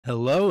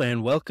Hello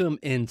and welcome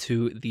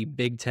into the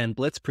Big Ten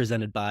Blitz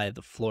presented by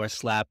The Floor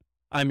Slap.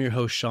 I'm your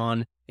host,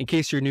 Sean. In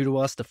case you're new to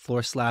us, The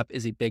Floor Slap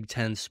is a Big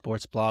Ten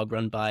sports blog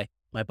run by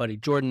my buddy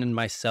Jordan and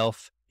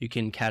myself. You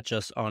can catch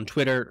us on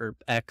Twitter or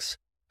X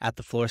at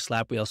The Floor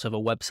Slap. We also have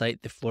a website,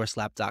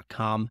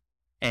 thefloorslap.com.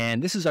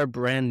 And this is our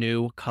brand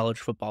new college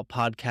football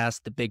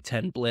podcast, The Big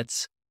Ten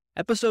Blitz,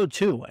 episode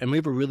 2. And we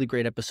have a really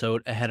great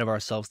episode ahead of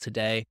ourselves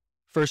today.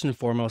 First and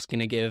foremost, going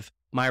to give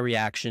my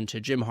reaction to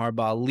Jim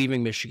Harbaugh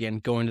leaving Michigan,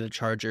 going to the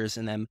Chargers,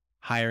 and then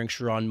hiring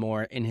Sherrone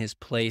Moore in his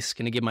place.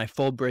 Going to give my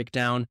full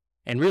breakdown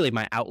and really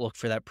my outlook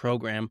for that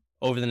program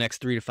over the next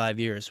 3 to 5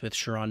 years with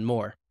Sherrone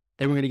Moore.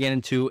 Then we're going to get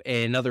into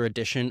another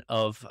edition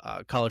of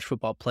college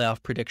football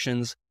playoff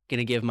predictions. Going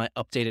to give my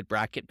updated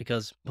bracket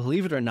because,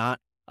 believe it or not,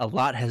 a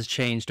lot has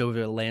changed over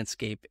the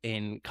landscape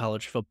in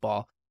college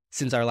football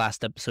since our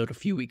last episode a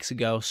few weeks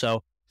ago. So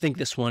I think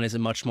this one is a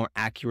much more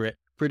accurate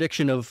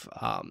prediction of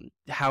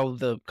how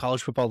the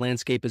college football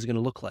landscape is going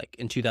to look like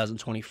in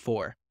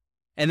 2024.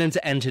 And then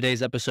to end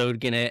today's episode,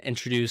 going to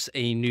introduce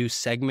a new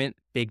segment,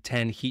 Big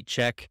Ten Heat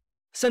Check.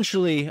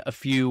 Essentially, a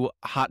few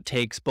hot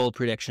takes, bold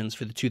predictions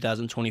for the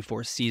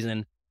 2024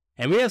 season.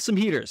 And we have some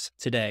heaters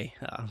today,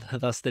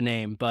 thus the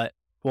name, but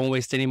won't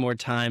waste any more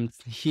time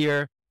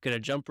here. Going to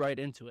jump right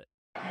into it.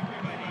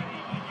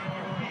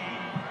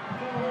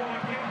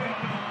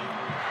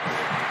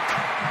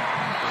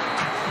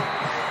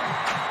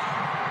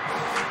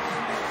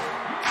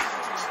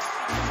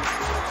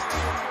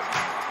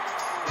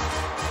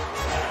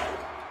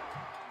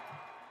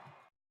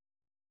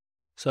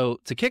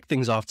 So to kick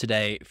things off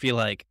today, I feel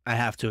like I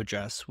have to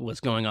address what's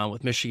going on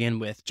with Michigan,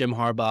 with Jim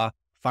Harbaugh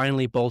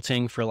finally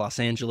bolting for Los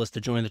Angeles to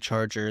join the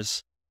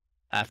Chargers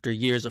after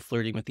years of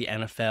flirting with the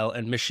NFL,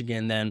 and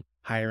Michigan then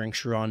hiring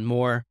Sherrone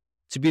Moore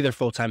to be their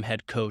full-time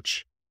head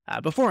coach.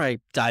 Before I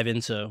dive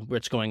into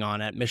what's going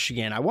on at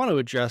Michigan, I want to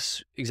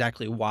address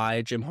exactly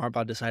why Jim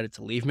Harbaugh decided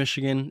to leave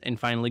Michigan and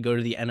finally go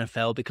to the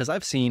NFL, because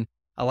I've seen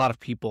a lot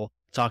of people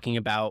talking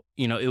about,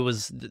 it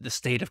was the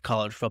state of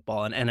college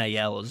football, and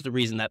NIL is the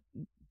reason that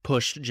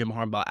pushed Jim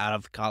Harbaugh out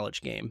of the college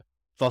game.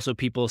 Also,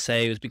 people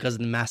say it was because of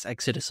the mass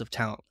exodus of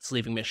talent that's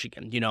leaving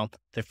Michigan.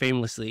 They're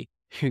famously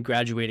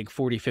graduating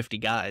 40, 50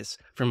 guys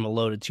from a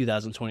loaded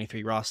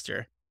 2023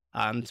 roster.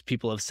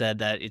 People have said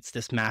that it's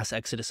this mass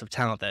exodus of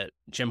talent that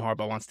Jim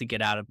Harbaugh wants to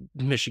get out of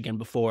Michigan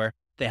before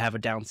they have a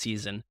down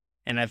season.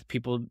 And I've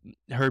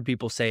heard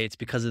people say it's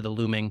because of the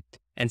looming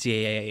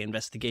NCAA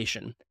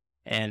investigation.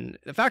 And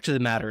the fact of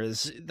the matter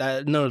is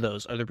that none of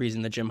those are the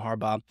reason that Jim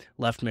Harbaugh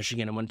left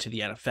Michigan and went to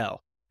the NFL.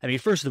 I mean,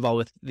 first of all,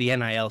 with the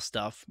NIL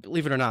stuff,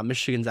 believe it or not,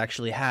 Michigan's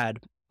actually had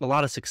a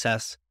lot of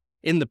success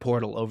in the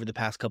portal over the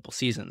past couple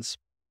seasons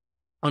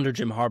under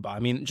Jim Harbaugh. I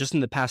mean, just in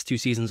the past 2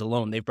 seasons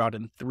alone, they've brought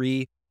in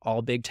 3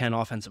 all Big Ten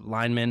offensive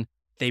linemen.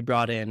 They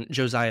brought in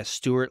Josiah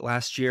Stewart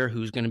last year,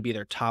 who's going to be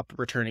their top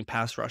returning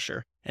pass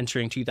rusher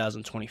entering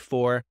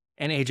 2024,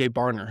 and A.J.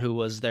 Barner, who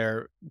was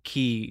their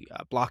key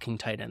blocking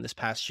tight end this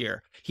past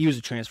year. He was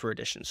a transfer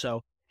addition.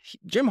 So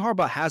Jim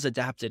Harbaugh has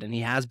adapted, and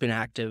he has been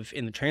active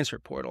in the transfer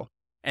portal.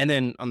 And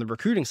then on the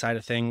recruiting side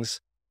of things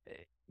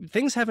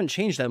haven't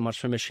changed that much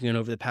for Michigan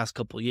over the past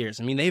couple of years.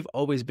 I mean, they've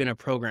always been a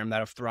program that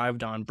have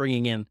thrived on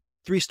bringing in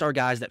 3-star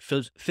guys that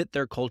fit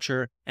their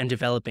culture and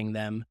developing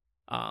them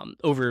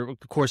over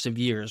the course of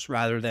years,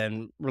 rather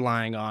than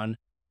relying on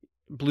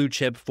blue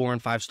chip 4-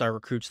 and 5-star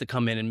recruits to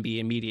come in and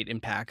be immediate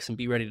impacts and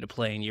be ready to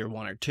play in year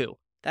 1 or 2.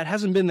 That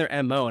hasn't been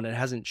their MO, and it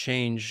hasn't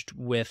changed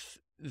with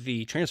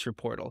the transfer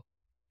portal.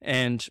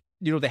 And,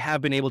 they have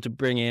been able to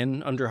bring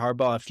in, under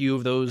Harbaugh, a few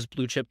of those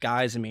blue chip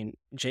guys. I mean,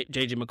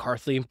 J.J.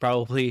 McCarthy,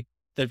 probably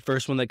the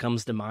first one that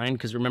comes to mind,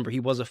 because remember, he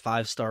was a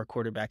 5-star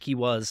quarterback. He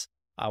was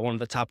one of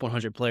the top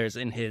 100 players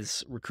in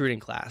his recruiting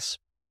class.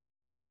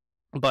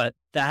 But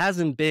that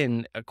hasn't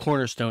been a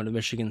cornerstone of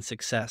Michigan's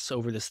success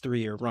over this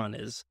 3-year run.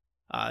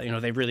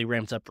 They've really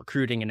ramped up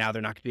recruiting, and now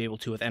they're not going to be able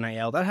to with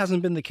NIL. That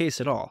hasn't been the case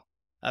at all.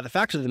 The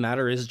fact of the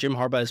matter is Jim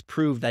Harbaugh has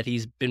proved that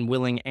he's been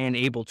willing and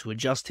able to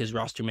adjust his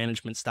roster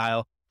management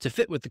style to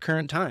fit with the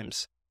current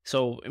times.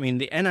 So, I mean,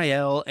 the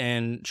NIL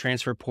and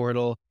transfer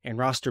portal and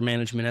roster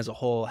management as a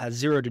whole has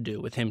zero to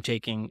do with him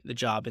taking the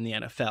job in the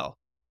NFL.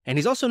 And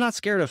he's also not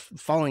scared of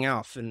falling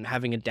off and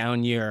having a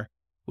down year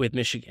with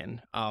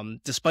Michigan,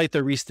 despite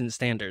their recent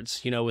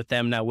standards, with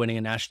them now winning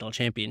a national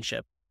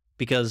championship.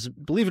 Because,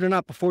 believe it or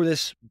not, before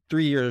this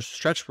 3-year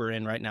stretch we're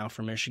in right now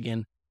for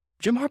Michigan,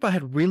 Jim Harbaugh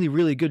had really,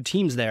 really good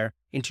teams there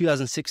in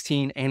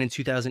 2016 and in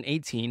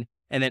 2018.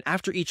 And then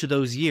after each of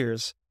those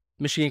years,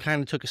 Michigan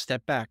kind of took a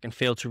step back and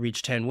failed to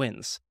reach 10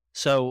 wins.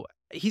 So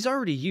he's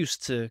already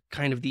used to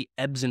kind of the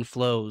ebbs and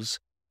flows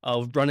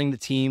of running the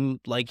team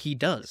like he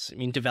does. I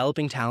mean,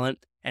 developing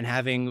talent and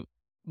having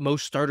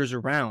most starters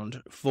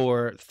around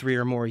for 3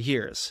 or more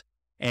years,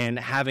 and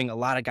having a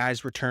lot of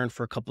guys return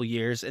for a couple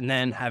years, and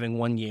then having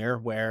 1 year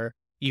where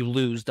you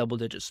lose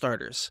double-digit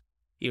starters.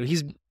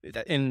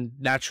 And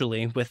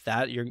naturally with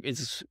that,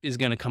 is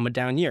going to come a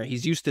down year.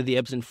 He's used to the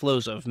ebbs and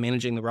flows of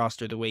managing the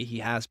roster the way he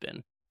has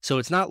been. So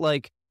it's not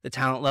like the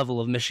talent level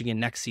of Michigan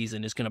next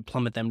season is going to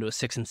plummet them to a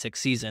 6-6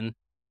 season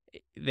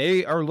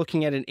they are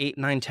looking at an 8,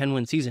 9, 10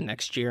 win season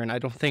next year, and I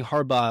don't think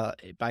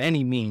Harbaugh, by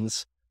any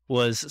means,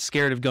 was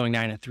scared of going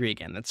 9-3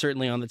 again. That's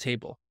certainly on the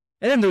table.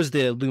 And then there's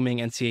the looming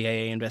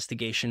NCAA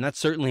investigation. That's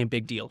certainly a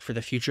big deal for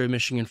the future of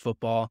Michigan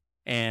football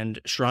and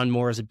Sherrone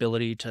Moore's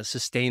ability to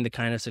sustain the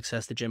kind of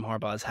success that Jim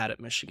Harbaugh has had at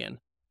Michigan.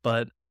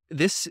 But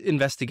this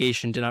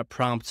investigation did not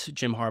prompt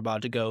Jim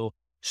Harbaugh to go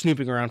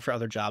snooping around for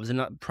other jobs and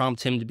not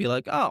prompt him to be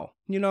like, oh,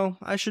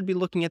 I should be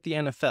looking at the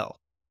NFL.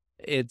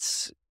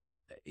 It's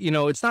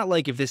not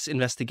like if this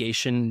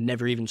investigation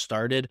never even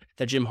started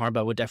that Jim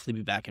Harbaugh would definitely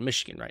be back in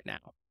Michigan right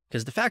now.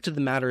 Because the fact of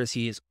the matter is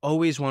he has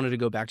always wanted to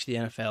go back to the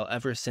NFL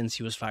ever since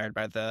he was fired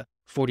by the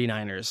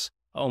 49ers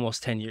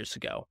almost 10 years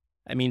ago.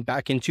 I mean,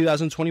 back in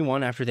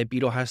 2021, after they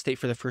beat Ohio State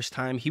for the first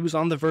time, he was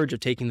on the verge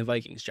of taking the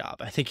Vikings job.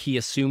 I think he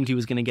assumed he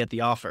was going to get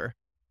the offer,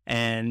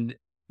 and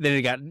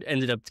then it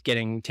ended up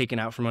getting taken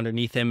out from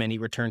underneath him, and he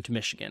returned to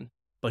Michigan.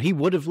 But he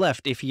would have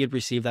left if he had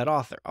received that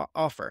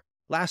offer.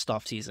 Last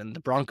offseason,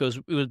 the Broncos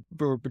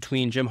were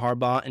between Jim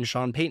Harbaugh and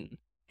Sean Payton.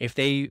 If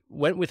they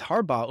went with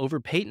Harbaugh over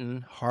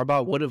Payton,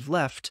 Harbaugh would have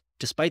left,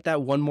 despite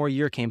that one more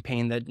year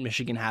campaign that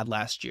Michigan had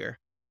last year.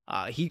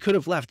 He could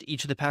have left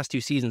each of the past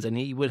 2 seasons, and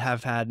he would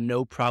have had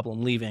no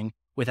problem leaving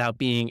without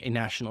being a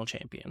national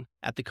champion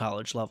at the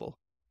college level.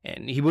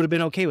 And he would have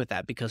been okay with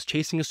that because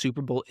chasing a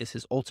Super Bowl is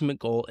his ultimate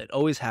goal. It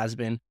always has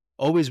been,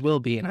 always will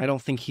be, and I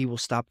don't think he will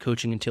stop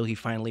coaching until he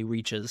finally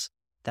reaches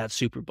that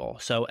Super Bowl.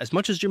 So as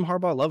much as Jim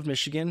Harbaugh loved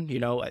Michigan,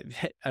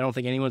 I don't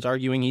think anyone's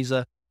arguing he's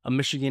a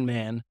Michigan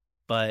man,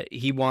 but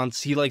he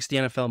likes the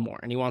NFL more,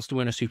 and he wants to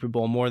win a Super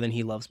Bowl more than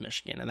he loves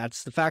Michigan. And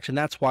that's the fact, and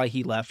that's why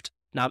he left,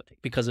 not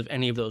because of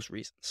any of those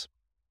reasons.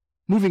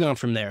 Moving on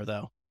from there,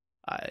 though,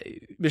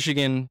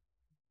 Michigan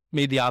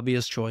made the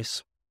obvious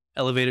choice,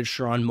 elevated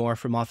Sherrone Moore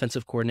from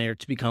offensive coordinator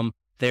to become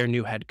their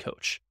new head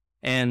coach.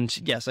 And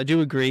yes, I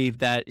do agree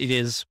that it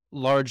is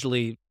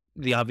largely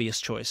the obvious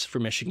choice for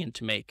Michigan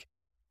to make,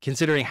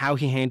 considering how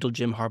he handled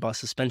Jim Harbaugh's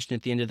suspension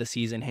at the end of the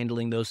season,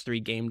 handling those 3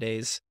 game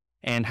days,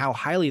 and how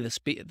highly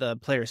the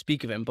players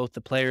speak of him, both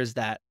the players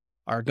that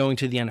are going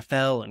to the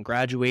NFL and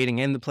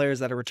graduating and the players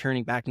that are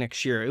returning back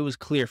next year. It was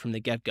clear from the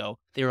get-go.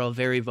 They were all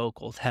very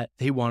vocal that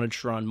they wanted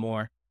Sherrone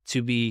Moore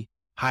to be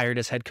hired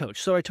as head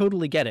coach. So I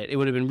totally get it. It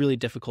would have been really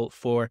difficult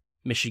for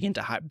Michigan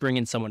to bring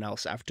in someone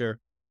else after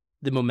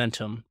the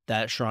momentum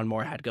that Sherrone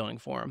Moore had going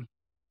for him.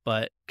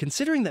 But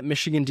considering that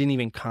Michigan didn't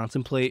even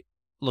contemplate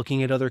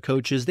looking at other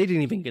coaches, they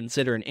didn't even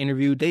consider an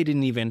interview, they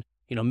didn't even,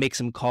 make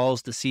some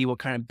calls to see what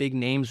kind of big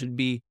names would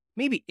be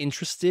maybe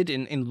interested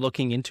in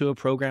looking into a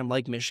program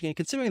like Michigan,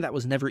 considering that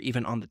was never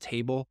even on the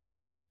table.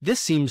 This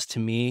seems to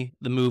me,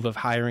 the move of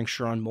hiring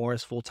Sherrone Moore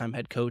as full-time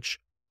head coach,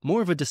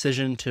 more of a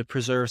decision to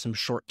preserve some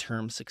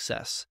short-term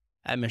success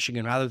at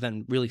Michigan rather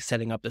than really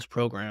setting up this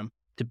program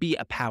to be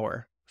a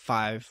power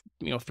 3,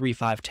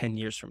 5, 10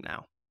 years from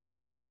now.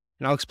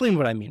 And I'll explain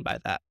what I mean by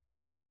that.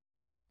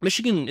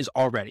 Michigan is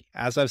already,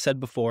 as I've said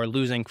before,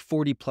 losing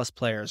 40-plus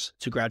players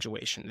to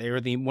graduation. They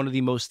were one of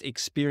the most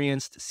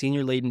experienced,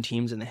 senior-laden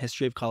teams in the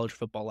history of college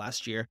football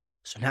last year.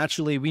 So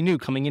naturally, we knew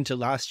coming into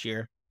last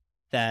year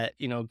that,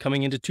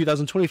 coming into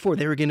 2024,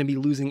 they were going to be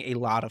losing a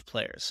lot of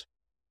players.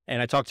 And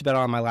I talked about it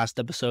on my last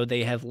episode.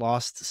 They have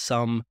lost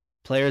some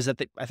players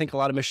that I think a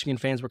lot of Michigan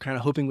fans were kind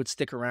of hoping would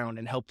stick around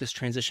and help this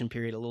transition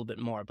period a little bit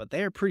more. But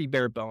they are pretty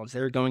bare bones.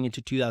 They're going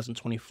into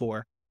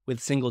 2024 with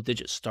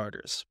single-digit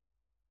starters.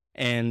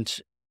 And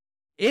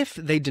if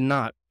they did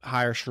not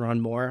hire Sherrone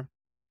Moore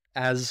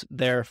as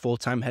their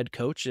full-time head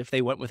coach, if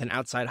they went with an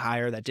outside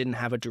hire that didn't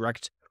have a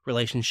direct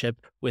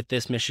relationship with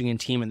this Michigan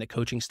team and the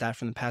coaching staff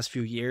from the past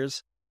few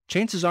years,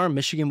 chances are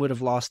Michigan would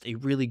have lost a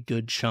really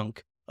good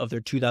chunk of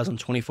their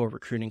 2024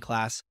 recruiting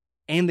class,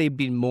 and they'd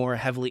be more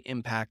heavily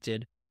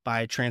impacted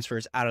by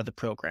transfers out of the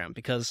program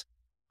because,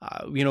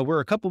 we're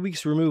a couple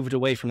weeks removed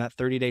away from that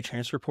 30-day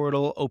transfer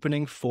portal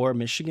opening for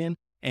Michigan,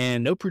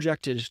 and no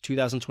projected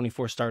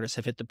 2024 starters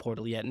have hit the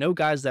portal yet. No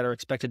guys that are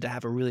expected to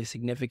have a really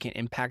significant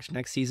impact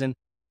next season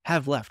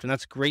have left, and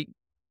that's great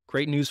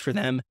news for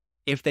them.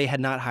 If they had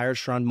not hired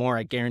Sherrone Moore,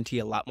 I guarantee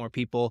a lot more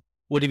people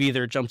would have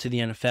either jumped to the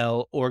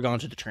NFL or gone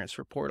to the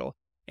transfer portal.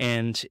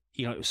 And,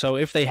 so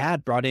if they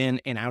had brought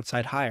in an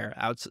outside hire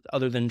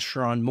other than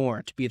Sherrone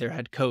Moore to be their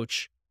head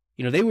coach,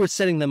 they were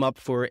setting them up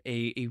for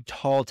a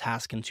tall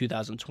task in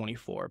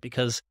 2024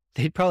 because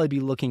they'd probably be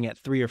looking at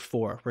 3 or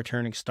 4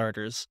 returning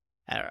starters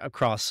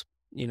across,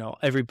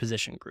 every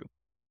position group.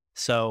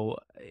 So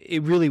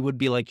it really would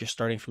be like you're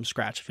starting from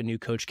scratch if a new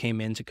coach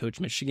came in to coach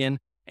Michigan.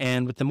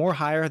 And with the Moore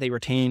hire, they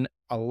retain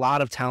a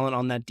lot of talent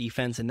on that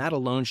defense, and that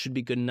alone should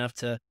be good enough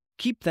to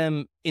keep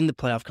them in the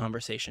playoff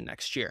conversation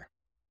next year.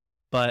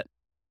 But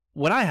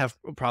what I have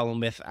a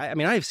problem with, I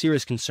have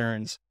serious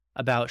concerns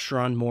about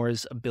Sherrone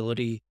Moore's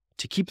ability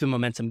to keep the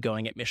momentum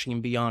going at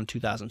Michigan beyond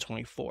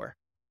 2024.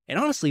 And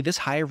honestly, this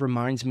hire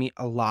reminds me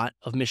a lot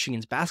of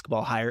Michigan's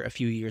basketball hire a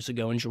few years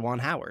ago in Juwan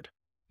Howard.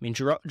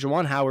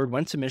 Juwan Howard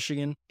went to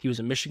Michigan. He was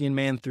a Michigan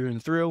man through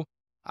and through,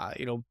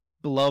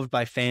 beloved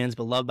by fans,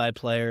 beloved by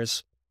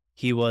players.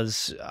 He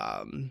was,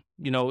 it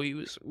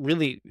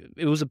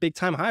was a big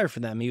time hire for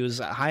them. He was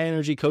a high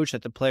energy coach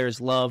that the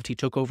players loved. He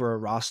took over a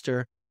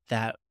roster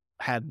that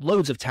had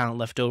loads of talent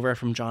left over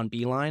from John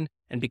Beilein.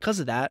 And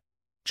because of that,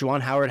 Juwan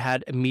Howard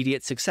had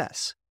immediate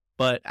success.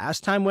 But as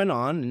time went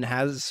on and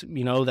has,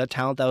 that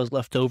talent that was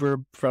left over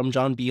from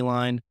John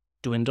Beilein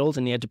dwindled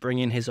and he had to bring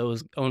in his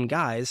own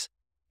guys,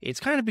 it's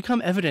kind of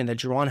become evident that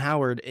Juwan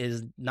Howard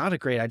is not a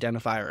great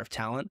identifier of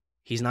talent.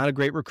 He's not a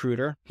great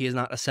recruiter. He has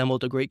not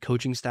assembled a great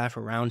coaching staff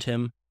around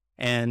him,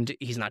 and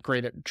he's not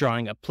great at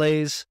drawing up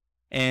plays.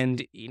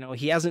 And,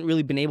 he hasn't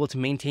really been able to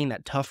maintain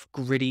that tough,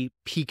 gritty,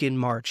 peak in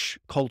March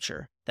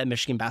culture that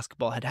Michigan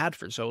basketball had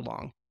for so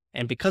long.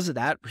 And because of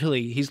that,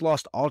 really, he's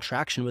lost all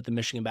traction with the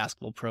Michigan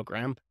basketball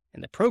program,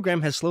 and the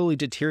program has slowly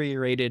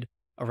deteriorated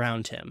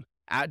around him,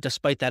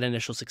 despite that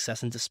initial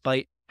success and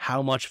despite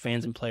how much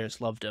fans and players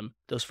loved him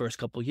those first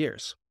couple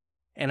years.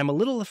 And I'm a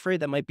little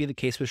afraid that might be the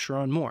case with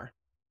Sherrone Moore.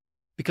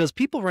 Because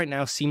people right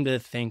now seem to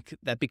think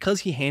that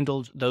because he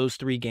handled those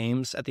 3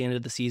 games at the end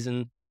of the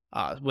season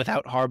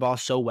without Harbaugh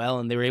so well,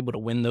 and they were able to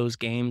win those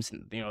games,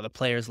 and the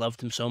players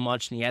loved him so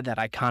much, and he had that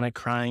iconic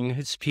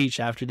crying speech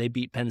after they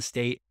beat Penn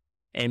State,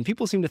 and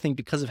people seem to think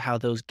because of how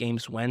those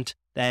games went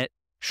that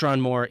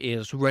Sherrone Moore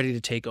is ready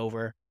to take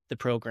over the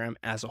program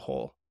as a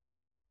whole.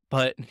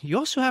 But you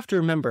also have to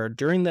remember,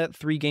 during that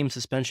 3-game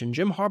suspension,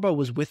 Jim Harbaugh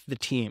was with the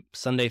team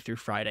Sunday through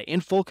Friday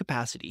in full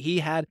capacity. He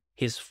had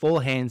his full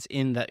hands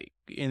in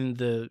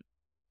the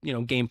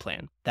game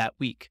plan that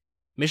week.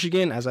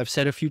 Michigan, as I've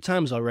said a few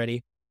times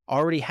already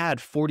had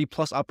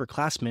 40-plus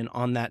upperclassmen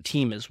on that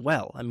team as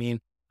well. I mean,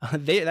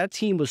 that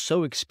team was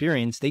so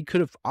experienced, they could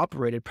have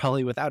operated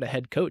probably without a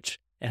head coach.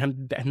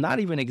 And I'm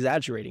not even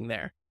exaggerating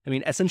there. I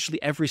mean,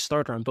 essentially every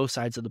starter on both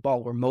sides of the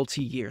ball were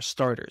multi-year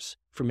starters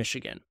for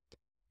Michigan.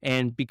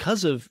 And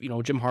because of,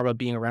 Jim Harbaugh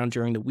being around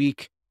during the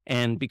week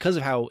and because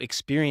of how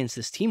experienced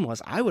this team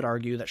was, I would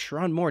argue that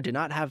Sherrone Moore did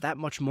not have that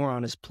much more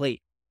on his plate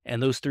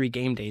and those 3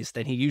 game days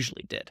than he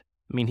usually did.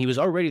 I mean, he was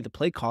already the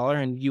play caller,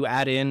 and you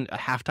add in a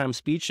halftime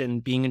speech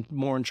and being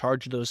more in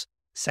charge of those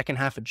second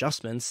half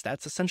adjustments,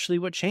 that's essentially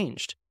what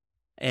changed.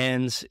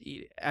 And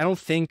I don't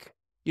think,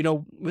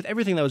 with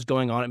everything that was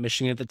going on at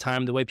Michigan at the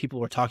time, the way people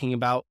were talking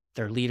about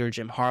their leader,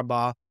 Jim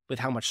Harbaugh, with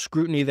how much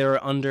scrutiny they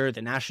were under,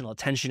 the national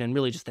attention, and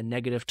really just the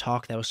negative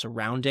talk that was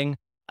surrounding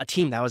a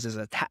team that was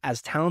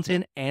as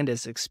talented and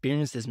as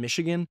experienced as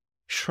Michigan,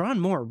 Sherrone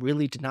Moore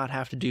really did not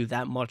have to do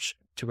that much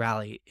to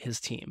rally his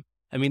team.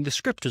 I mean, the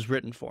script was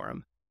written for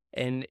him.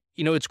 And,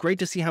 it's great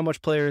to see how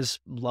much players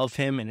love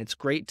him, and it's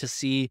great to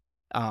see,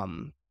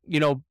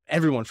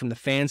 everyone from the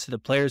fans to the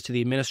players to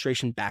the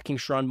administration backing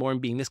Sherrone Moore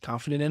and being this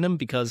confident in him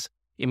because,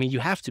 you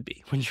have to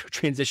be. When you're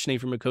transitioning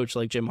from a coach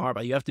like Jim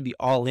Harbaugh, you have to be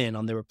all in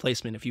on the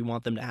replacement if you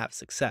want them to have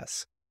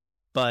success.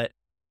 But,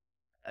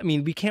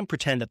 we can't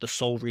pretend that the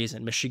sole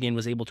reason Michigan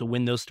was able to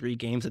win those 3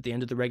 games at the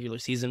end of the regular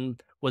season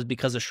was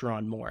because of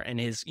Sherrone Moore and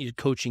his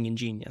coaching and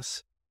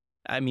genius.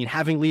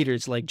 Having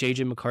leaders like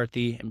J.J.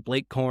 McCarthy and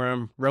Blake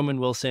Corum, Roman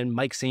Wilson,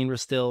 Mike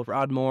Sainristil,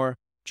 Rod Moore,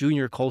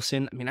 Junior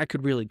Colson, I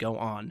could really go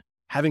on.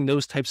 Having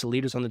those types of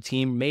leaders on the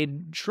team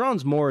made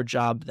Sherrone Moore's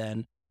job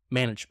then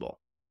manageable.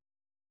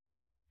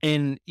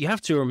 And you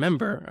have to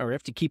remember, or you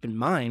have to keep in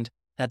mind,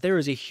 that there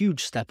is a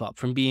huge step up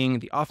from being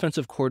the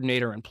offensive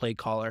coordinator and play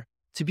caller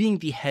to being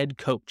the head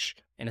coach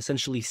and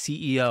essentially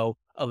CEO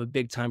of a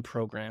big-time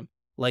program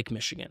like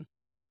Michigan.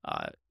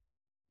 I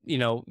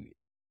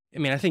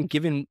think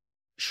given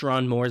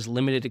Sherrone Moore's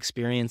limited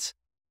experience,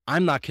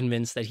 I'm not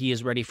convinced that he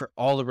is ready for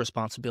all the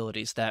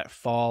responsibilities that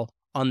fall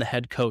on the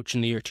head coach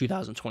in the year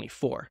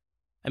 2024.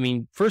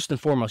 First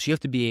and foremost, you have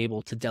to be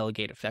able to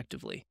delegate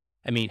effectively.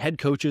 Head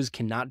coaches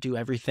cannot do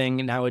everything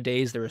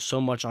nowadays. There is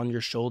so much on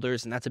your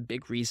shoulders, and that's a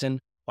big reason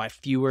why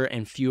fewer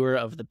and fewer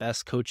of the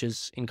best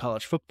coaches in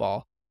college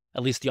football,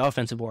 at least the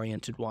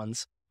offensive-oriented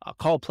ones,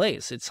 call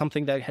plays. It's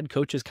something that head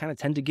coaches kind of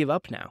tend to give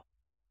up now.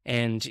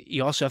 And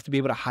you also have to be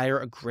able to hire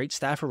a great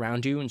staff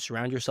around you and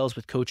surround yourselves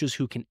with coaches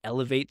who can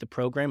elevate the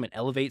program and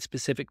elevate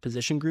specific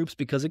position groups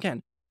because,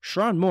 again,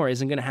 Sherrone Moore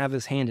isn't going to have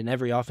his hand in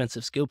every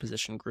offensive skill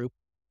position group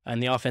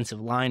and the offensive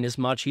line as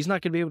much. He's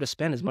not going to be able to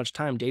spend as much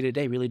time day to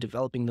day really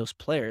developing those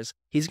players.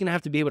 He's going to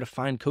have to be able to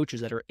find coaches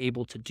that are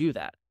able to do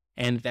that.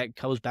 And that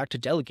goes back to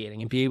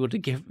delegating and be able to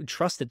give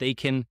trust that they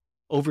can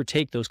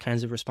overtake those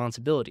kinds of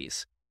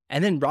responsibilities.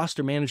 And then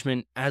roster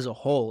management as a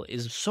whole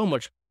is so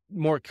much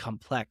more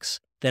complex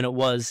than it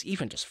was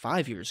even just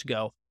 5 years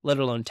ago, let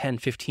alone 10,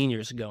 15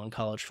 years ago in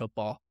college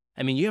football.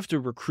 You have to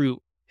recruit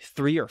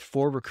 3 or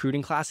 4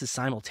 recruiting classes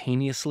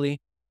simultaneously.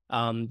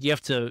 You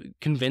have to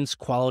convince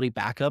quality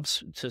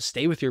backups to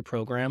stay with your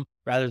program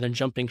rather than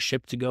jumping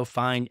ship to go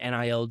find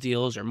NIL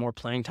deals or more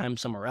playing time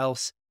somewhere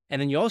else. And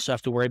then you also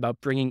have to worry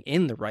about bringing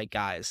in the right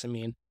guys.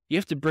 You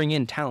have to bring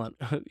in talent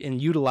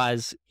and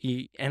utilize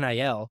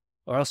NIL,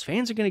 or else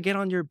fans are going to get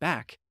on your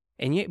back.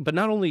 But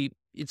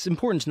it's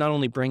important to not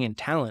only bring in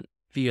talent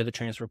via the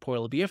transfer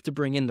portal, but you have to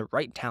bring in the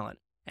right talent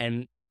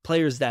and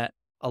players that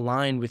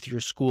align with your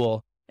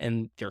school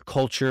and their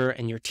culture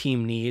and your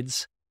team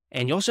needs.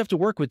 And you also have to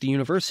work with the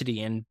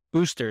university and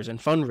boosters and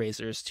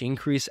fundraisers to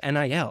increase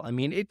NIL. I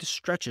mean, it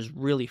stretches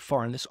really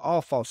far, and this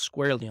all falls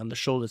squarely on the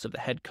shoulders of the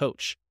head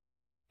coach.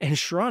 And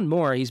Sherrone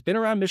Moore, he's been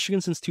around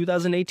Michigan since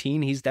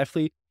 2018.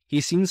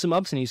 He's seen some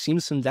ups and he's seen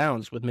some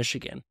downs with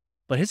Michigan.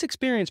 But his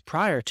experience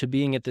prior to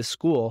being at this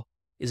school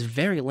is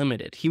very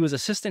limited. He was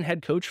assistant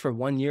head coach for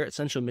 1 year at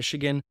Central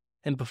Michigan,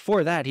 and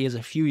before that, he has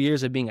a few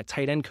years of being a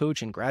tight end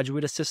coach and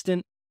graduate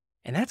assistant.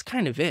 And that's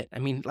kind of it. I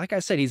mean, like I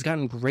said, he's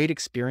gotten great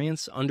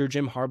experience under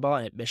Jim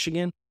Harbaugh at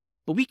Michigan,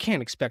 but we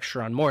can't expect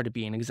Sherrone Moore to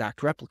be an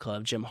exact replica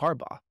of Jim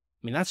Harbaugh. I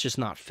mean, that's just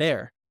not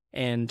fair.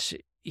 And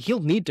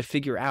he'll need to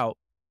figure out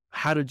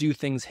how to do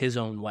things his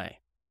own way.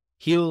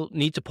 He'll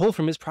need to pull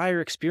from his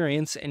prior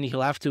experience, and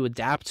he'll have to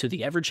adapt to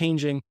the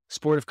ever-changing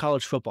sport of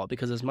college football,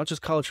 because as much as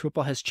college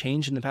football has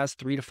changed in the past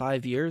 3 to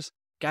 5 years,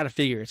 got to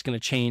figure it's going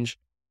to change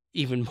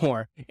even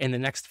more in the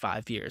next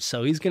 5 years.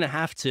 So he's going to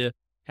have to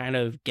kind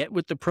of get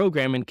with the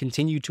program and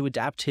continue to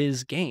adapt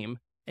his game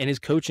and his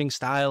coaching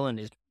style and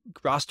his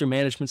roster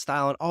management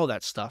style and all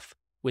that stuff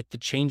with the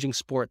changing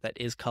sport that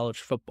is college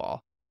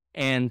football.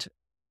 And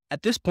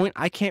at this point,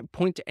 I can't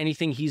point to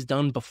anything he's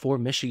done before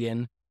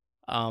Michigan,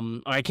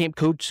 or I can't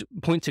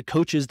point to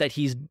coaches that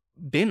he's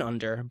been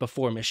under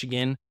before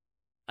Michigan,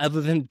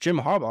 other than Jim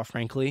Harbaugh,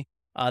 frankly,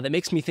 that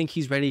makes me think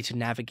he's ready to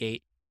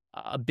navigate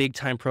a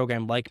big-time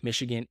program like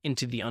Michigan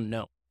into the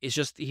unknown. It's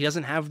just he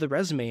doesn't have the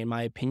resume, in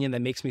my opinion,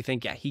 that makes me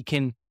think, yeah, he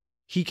can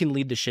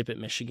lead the ship at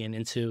Michigan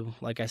into,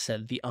 like I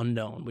said, the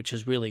unknown, which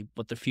is really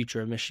what the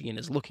future of Michigan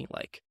is looking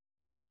like.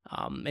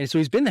 And so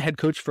he's been the head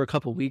coach for a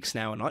couple weeks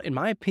now, and in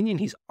my opinion,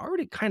 he's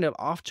already kind of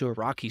off to a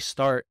rocky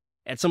start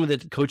at some of the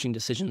coaching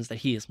decisions that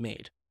he has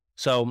made.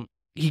 So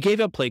he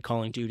gave up play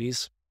calling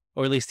duties,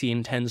 or at least he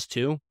intends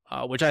to,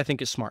 which I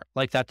think is smart.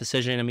 Like that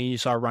decision, I mean, you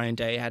saw Ryan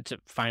Day had to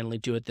finally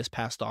do it this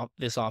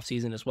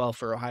offseason as well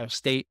for Ohio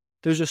State.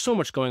 There's just so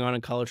much going on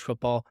in college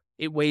football.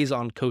 It weighs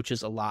on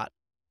coaches a lot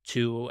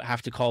to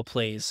have to call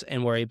plays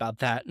and worry about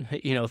that,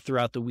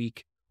 throughout the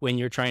week when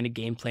you're trying to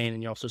game plan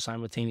and you're also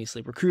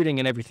simultaneously recruiting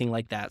and everything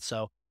like that.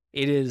 So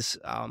it is,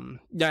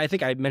 I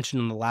think I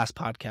mentioned in the last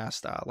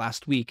podcast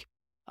last week,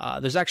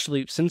 there's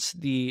actually, since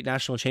the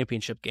national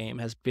championship game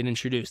has been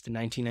introduced in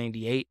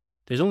 1998,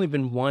 there's only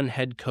been one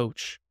head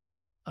coach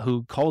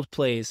who called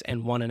plays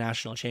and won a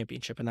national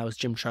championship, and that was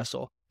Jim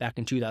Tressel back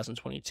in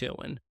 2022.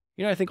 And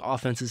I think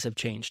offenses have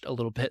changed a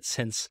little bit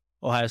since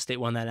Ohio State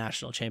won that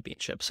national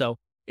championship. So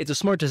it's a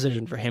smart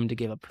decision for him to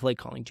give up play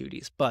calling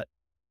duties. But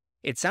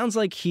it sounds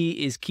like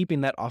he is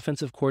keeping that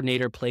offensive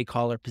coordinator play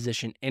caller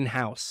position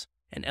in-house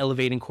and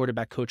elevating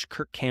quarterback coach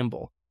Kirk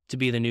Campbell to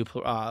be the new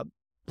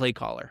play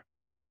caller.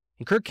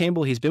 And Kirk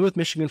Campbell, he's been with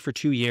Michigan for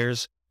 2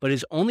 years, but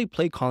his only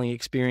play calling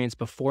experience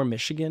before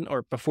Michigan,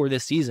 or before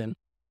this season,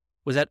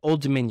 was at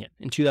Old Dominion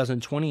in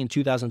 2020 and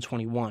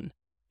 2021.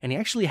 And he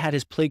actually had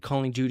his play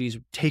calling duties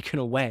taken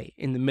away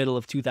in the middle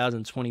of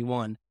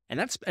 2021. And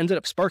that's ended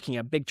up sparking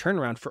a big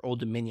turnaround for Old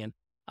Dominion.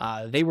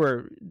 They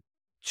were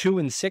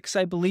 2-6,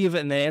 I believe,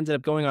 and they ended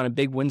up going on a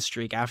big win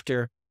streak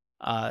after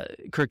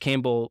Kirk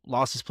Campbell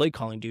lost his play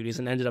calling duties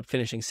and ended up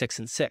finishing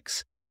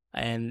 6-6.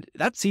 And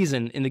that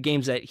season, in the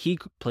games that he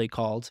play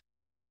called,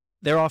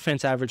 their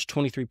offense averaged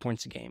 23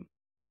 points a game.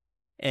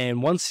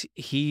 And once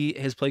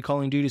his play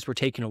calling duties were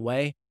taken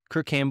away,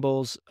 Kirk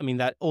Campbell's,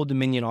 that Old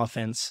Dominion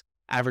offense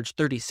averaged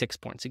 36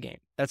 points a game.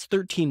 That's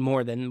 13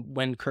 more than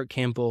when Kirk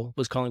Campbell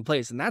was calling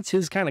plays. And that's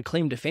his kind of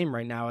claim to fame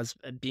right now as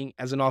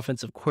an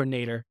offensive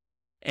coordinator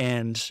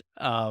and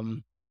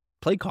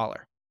play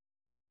caller.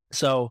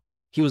 So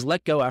he was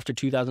let go after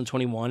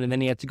 2021, and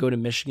then he had to go to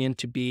Michigan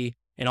to be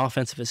an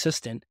offensive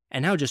assistant.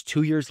 And now just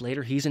 2 years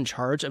later, he's in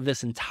charge of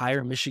this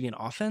entire Michigan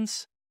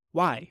offense.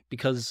 Why?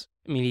 Because,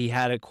 he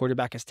had a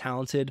quarterback as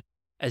talented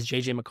as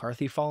J.J.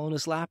 McCarthy fall in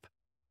his lap.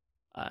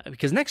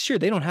 Because next year,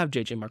 they don't have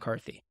J.J.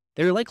 McCarthy.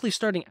 They're likely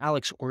starting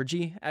Alex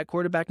Orji at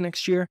quarterback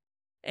next year.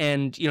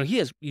 And,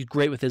 he's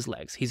great with his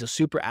legs. He's a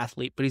super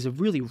athlete, but he's a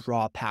really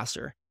raw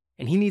passer.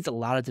 And he needs a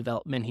lot of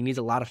development. He needs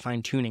a lot of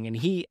fine tuning. And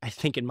he, I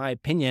think, in my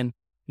opinion,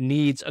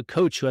 needs a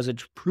coach who has a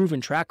proven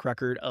track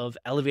record of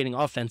elevating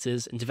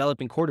offenses and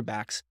developing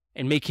quarterbacks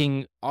and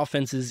making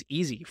offenses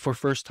easy for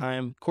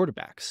first-time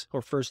quarterbacks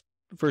or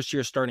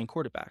first-year starting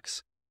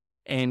quarterbacks.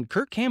 And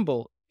Kirk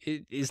Campbell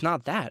is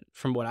not that,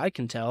 from what I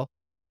can tell.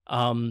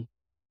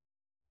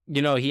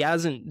 He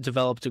hasn't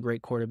developed a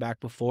great quarterback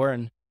before,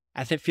 and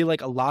I feel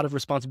like a lot of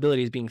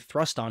responsibility is being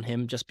thrust on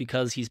him just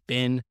because he's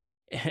been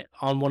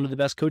on one of the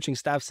best coaching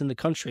staffs in the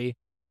country.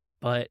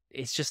 But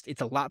it's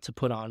a lot to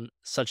put on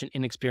such an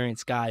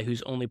inexperienced guy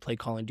whose only play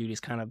calling duties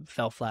kind of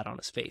fell flat on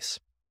his face.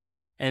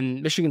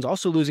 And Michigan's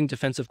also losing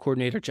defensive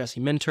coordinator Jesse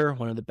Minter,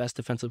 one of the best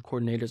defensive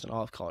coordinators in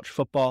all of college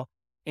football,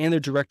 and their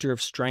director of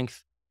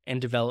strength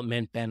and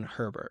development, Ben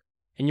Herbert.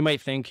 And you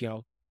might think,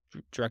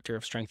 director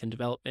of strength and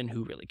development,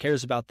 who really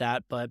cares about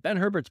that? But Ben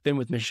Herbert's been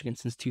with Michigan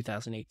since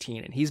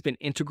 2018, and he's been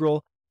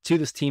integral to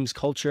this team's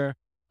culture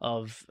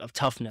of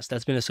toughness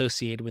that's been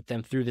associated with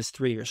them through this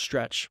 3-year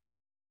stretch.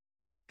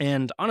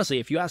 And honestly,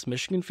 if you ask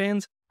Michigan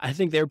fans, I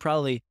think they're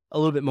probably a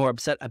little bit more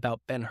upset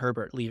about Ben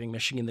Herbert leaving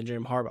Michigan than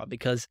Jim Harbaugh,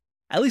 because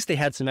at least they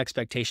had some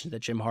expectations that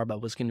Jim Harbaugh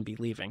was going to be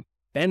leaving.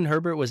 Ben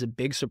Herbert was a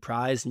big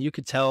surprise, and you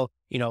could tell,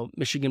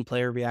 Michigan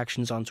player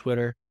reactions on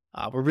Twitter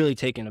were really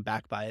taken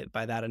aback by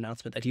that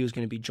announcement that he was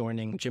going to be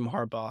joining Jim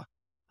Harbaugh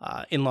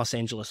in Los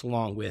Angeles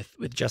along with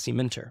Jesse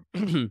Minter.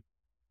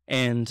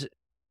 And,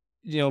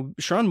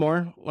 Sherrone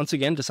Moore, once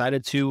again,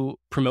 decided to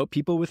promote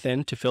people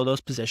within to fill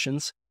those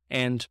positions.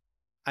 And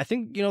I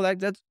think,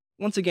 that's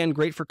once again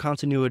great for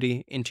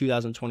continuity in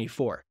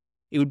 2024.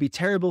 It would be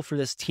terrible for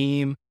this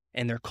team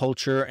and their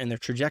culture and their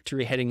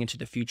trajectory heading into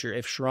the future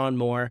if Sherrone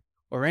Moore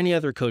or any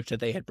other coach that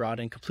they had brought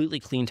in completely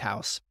cleaned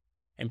house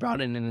and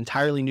brought in an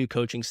entirely new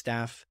coaching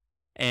staff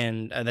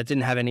and that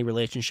didn't have any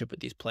relationship with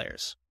these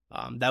players.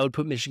 That would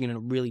put Michigan in a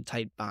really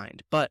tight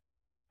bind. But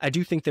I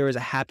do think there is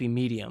a happy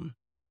medium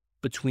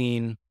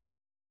between,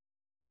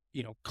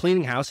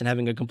 cleaning house and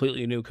having a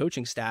completely new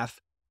coaching staff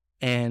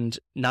and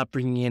not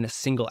bringing in a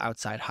single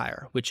outside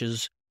hire, which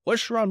is what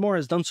Sherrone Moore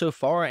has done so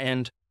far.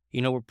 And,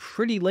 we're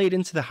pretty late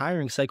into the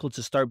hiring cycle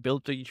to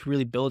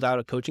really build out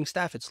a coaching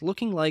staff. It's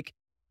looking like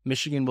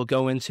Michigan will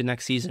go into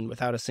next season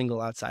without a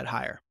single outside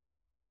hire.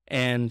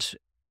 And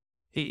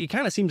it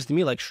kind of seems to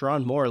me like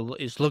Sherrone Moore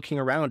is looking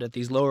around at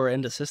these lower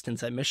end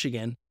assistants at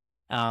Michigan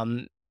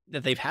that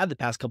they've had the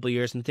past couple of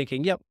years and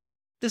thinking, yep,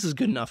 this is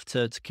good enough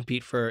to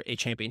compete for a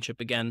championship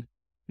again.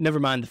 Never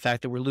mind the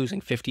fact that we're losing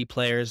 50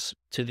 players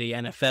to the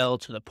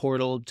NFL, to the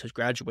portal, to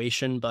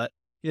graduation, but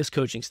this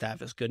coaching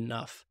staff is good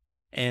enough.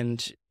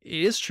 And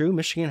it is true,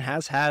 Michigan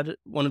has had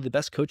one of the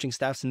best coaching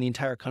staffs in the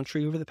entire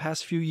country over the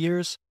past few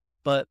years,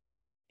 but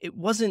it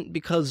wasn't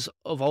because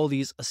of all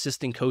these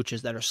assistant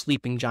coaches that are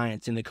sleeping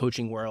giants in the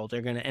coaching world.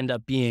 They're going to end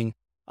up being,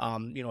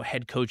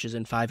 head coaches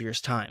in 5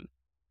 years' time.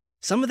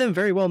 Some of them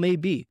very well may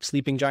be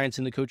sleeping giants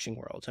in the coaching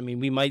world. I mean,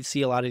 we might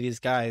see a lot of these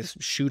guys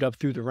shoot up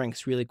through the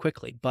ranks really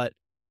quickly, but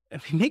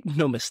make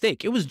no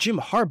mistake, it was Jim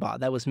Harbaugh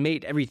that was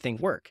made everything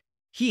work.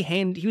 He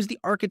was the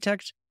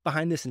architect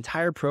behind this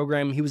entire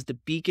program. He was the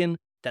beacon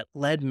that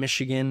led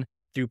Michigan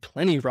through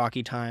plenty of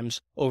rocky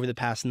times over the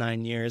past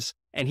 9 years.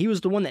 And he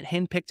was the one that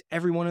handpicked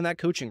everyone in that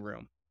coaching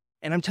room.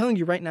 And I'm telling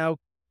you right now,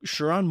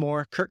 Sherrone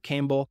Moore, Kirk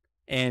Campbell,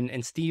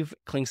 and Steve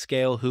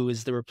Klingscale, who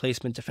is the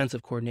replacement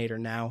defensive coordinator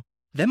now,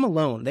 them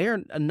alone, they are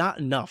not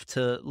enough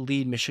to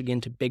lead Michigan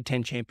to Big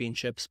Ten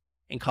championships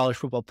and college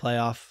football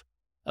playoff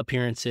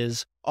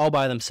appearances all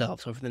by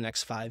themselves over the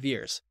next 5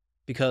 years.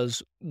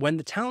 Because when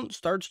the talent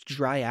starts to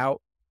dry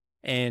out,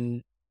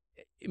 and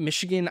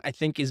Michigan, I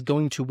think, is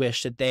going to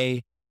wish that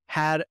they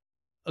had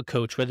a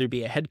coach, whether it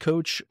be a head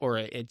coach or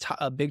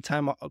a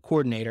big-time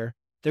coordinator,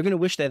 they're going to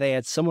wish that they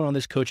had someone on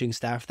this coaching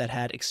staff that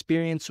had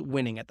experience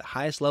winning at the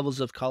highest levels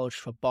of college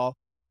football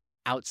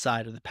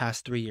outside of the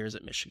past 3 years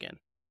at Michigan.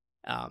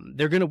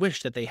 They're going to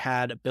wish that they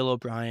had a Bill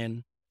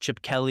O'Brien,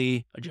 Chip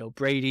Kelly, a Joe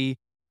Brady,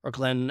 or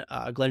Glenn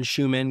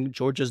Schumann,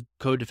 Georgia's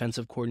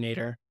co-defensive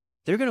coordinator.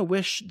 They're going to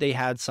wish they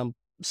had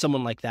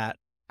someone like that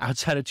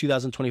outside of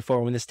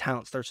 2024 when this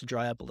talent starts to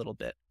dry up a little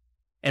bit.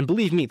 And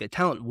believe me, the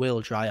talent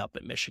will dry up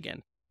at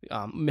Michigan.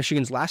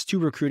 Michigan's last 2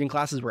 recruiting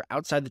classes were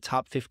outside the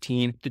top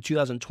 15. The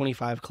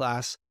 2025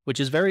 class, which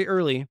is very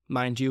early,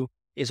 mind you,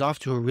 is off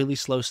to a really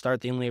slow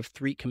start. They only have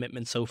 3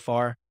 commitments so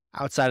far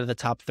outside of the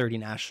top 30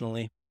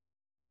 nationally.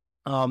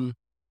 And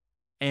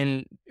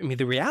I mean,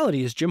 the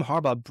reality is Jim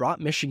Harbaugh brought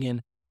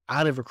Michigan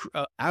out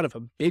of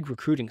a big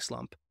recruiting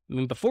slump. I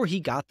mean, before he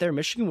got there,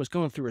 Michigan was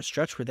going through a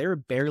stretch where they were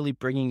barely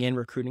bringing in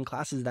recruiting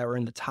classes that were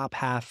in the top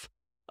half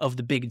of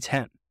the Big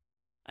Ten.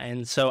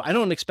 And so I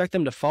don't expect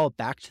them to fall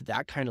back to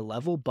that kind of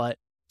level, but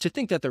to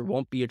think that there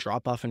won't be a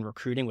drop-off in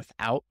recruiting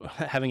without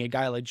having a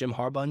guy like Jim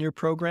Harbaugh in your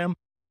program,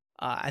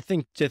 I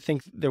think to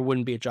think there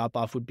wouldn't be a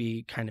drop-off would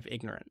be kind of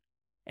ignorant.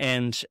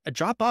 And a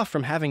drop-off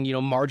from having,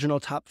 marginal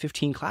top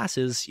 15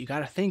 classes, you got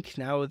to think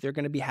now they're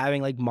going to be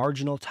having like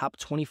marginal top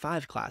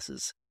 25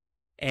 classes.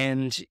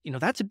 And,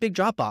 that's a big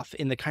drop-off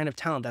in the kind of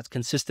talent that's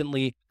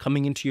consistently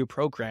coming into your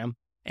program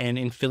and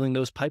in filling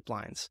those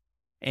pipelines.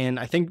 And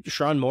I think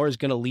Sherrone Moore is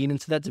going to lean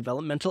into that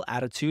developmental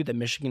attitude that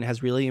Michigan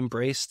has really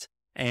embraced.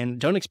 And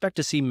don't expect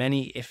to see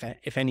many, if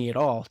any at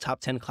all,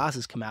 top 10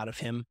 classes come out of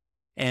him.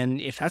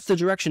 And if that's the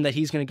direction that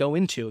he's going to go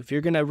into, if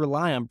you're going to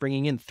rely on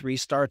bringing in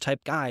 3-star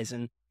type guys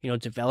and,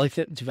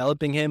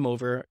 developing them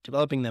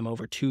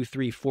over 2,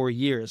 3, 4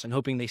 years and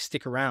hoping they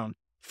stick around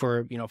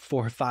for,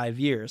 4 or 5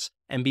 years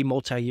and be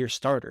multi-year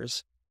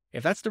starters,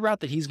 if that's the route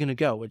that he's going to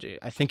go, which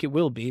I think it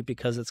will be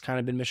because it's kind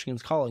of been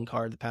Michigan's calling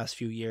card the past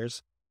few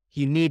years,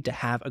 you need to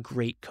have a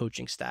great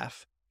coaching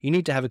staff. You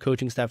need to have a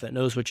coaching staff that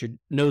knows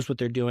what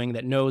they're doing,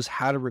 that knows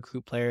how to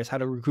recruit players, how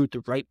to recruit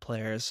the right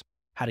players,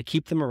 how to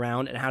keep them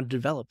around, and how to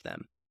develop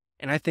them.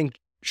 And I think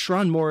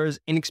Sherrone Moore's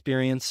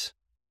inexperience,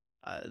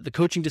 the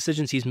coaching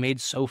decisions he's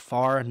made so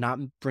far, not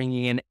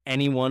bringing in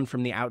anyone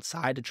from the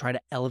outside to try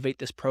to elevate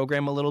this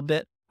program a little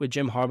bit, with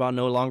Jim Harbaugh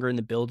no longer in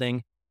the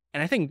building,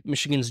 and I think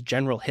Michigan's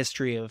general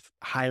history of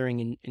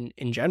hiring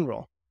in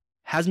general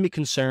has me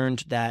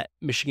concerned that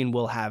Michigan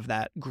will have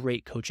that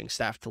great coaching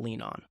staff to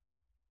lean on.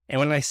 And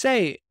when I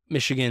say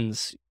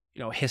Michigan's,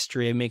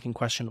 history of making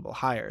questionable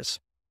hires,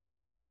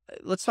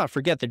 let's not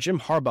forget that Jim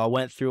Harbaugh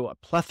went through a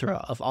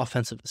plethora of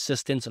offensive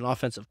assistants and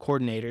offensive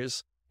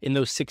coordinators in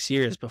those 6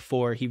 years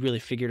before he really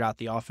figured out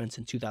the offense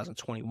in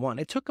 2021.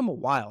 It took him a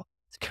while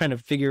to kind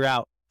of figure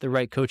out the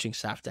right coaching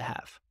staff to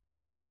have.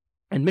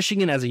 And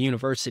Michigan as a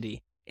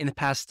university, in the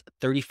past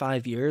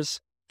 35 years,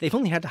 they've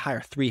only had to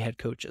hire 3 head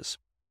coaches.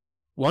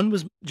 One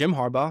was Jim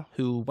Harbaugh,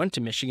 who went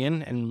to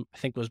Michigan and I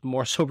think was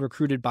more so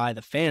recruited by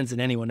the fans than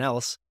anyone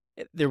else.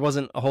 There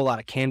wasn't a whole lot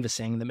of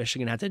canvassing that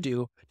Michigan had to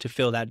do to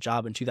fill that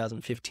job in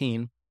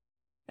 2015.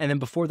 And then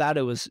before that,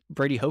 it was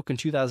Brady Hoke in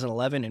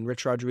 2011 and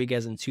Rich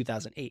Rodriguez in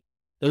 2008.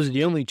 Those are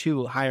the only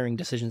 2 hiring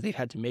decisions they've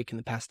had to make in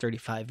the past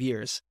 35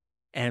 years.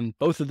 And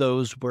both of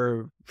those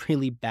were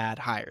really bad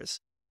hires.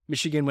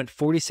 Michigan went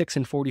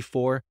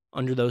 46-44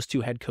 under those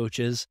 2 head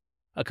coaches,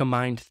 a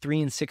combined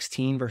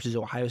 3-16 versus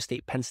Ohio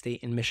State, Penn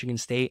State, and Michigan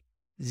State,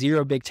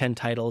 0 Big Ten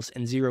titles,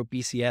 and 0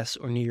 BCS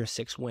or New Year's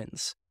 6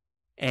 wins.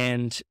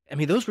 And I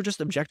mean, those were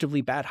just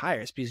objectively bad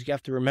hires because you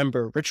have to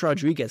remember Rich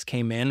Rodriguez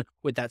came in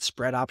with that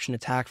spread option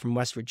attack from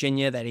West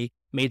Virginia that he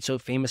made so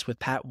famous with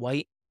Pat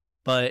White.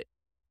 But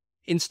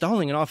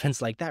installing an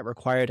offense like that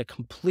required a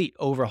complete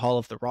overhaul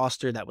of the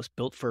roster that was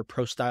built for a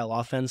pro-style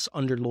offense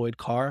under Lloyd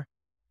Carr.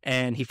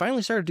 And he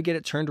finally started to get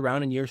it turned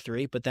around in year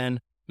 3, but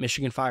then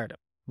Michigan fired him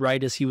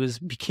right as he was,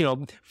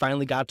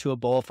 finally got to a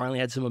bowl, finally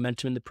had some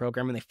momentum in the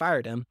program, and they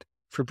fired him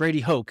for Brady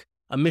Hoke,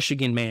 a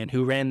Michigan man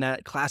who ran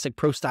that classic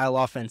pro-style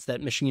offense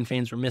that Michigan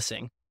fans were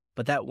missing.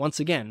 But that,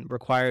 once again,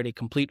 required a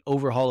complete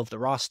overhaul of the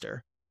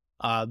roster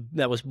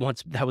that was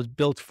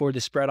built for the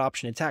spread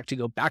option attack to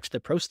go back to the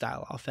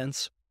pro-style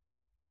offense.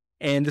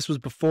 And this was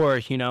before,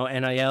 NIL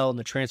and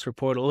the transfer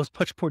portal. It was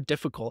much more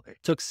difficult. It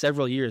took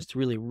several years to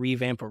really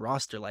revamp a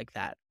roster like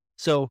that.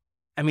 So,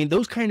 I mean,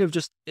 those kind of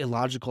just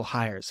illogical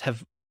hires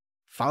have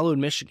followed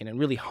Michigan and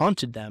really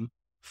haunted them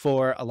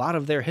for a lot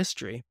of their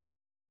history.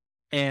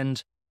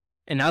 And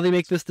now they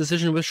make this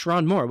decision with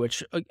Sherrone Moore,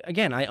 which,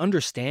 again, I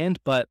understand,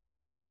 but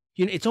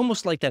it's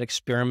almost like that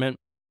experiment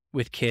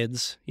with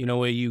kids,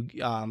 where you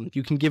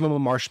can give them a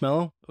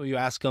marshmallow, or you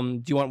ask them,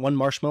 do you want 1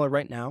 marshmallow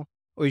right now?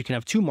 Or you can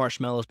have 2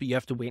 marshmallows, but you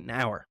have to wait an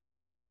hour.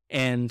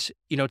 And,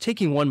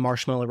 taking 1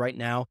 marshmallow right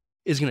now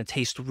is going to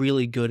taste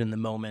really good in the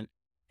moment.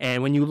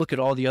 And when you look at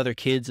all the other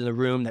kids in the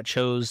room that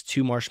chose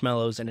 2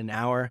 marshmallows in an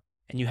hour,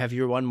 and you have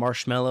your 1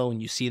 marshmallow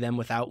and you see them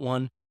without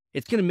one,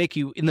 it's going to make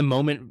you, in the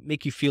moment,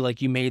 make you feel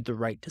like you made the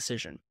right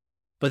decision.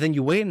 But then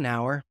you wait an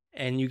hour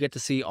and you get to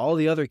see all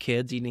the other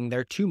kids eating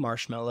their 2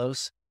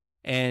 marshmallows,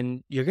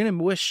 and you're going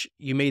to wish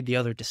you made the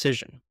other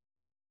decision.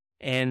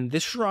 And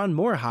this Sherrone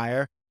Moore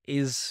hire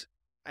is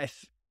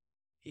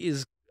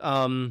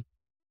and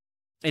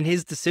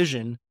his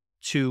decision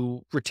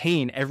to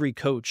retain every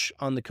coach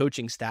on the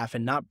coaching staff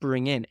and not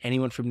bring in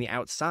anyone from the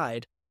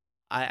outside,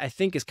 I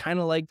think is kind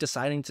of like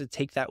deciding to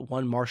take that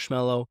 1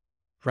 marshmallow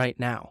right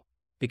now.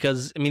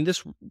 Because, I mean,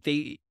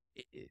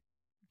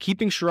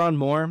 keeping Sherrone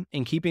Moore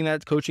and keeping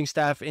that coaching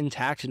staff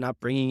intact and not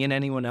bringing in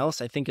anyone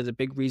else, I think is a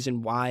big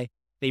reason why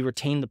they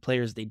retained the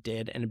players they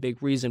did, and a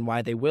big reason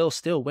why they will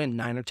still win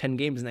 9 or 10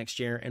 games next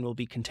year and will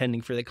be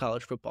contending for the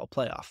college football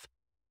playoff.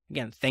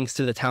 Again, thanks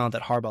to the talent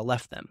that Harbaugh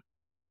left them.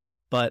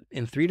 But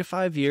in 3 to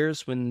 5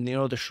 years, when, the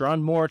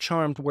Sherrone Moore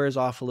charm wears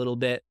off a little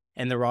bit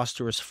and the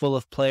roster is full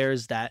of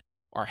players that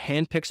are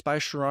handpicked by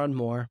Sherrone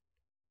Moore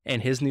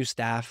and his new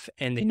staff,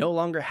 and they no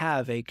longer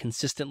have a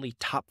consistently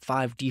top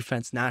 5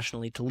 defense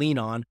nationally to lean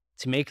on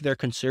to make their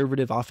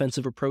conservative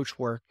offensive approach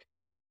work.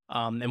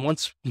 And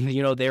once,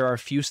 there are a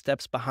few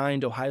steps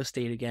behind Ohio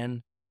State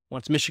again,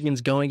 once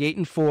Michigan's going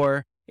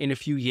 8-4 in a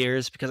few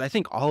years, because I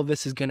think all of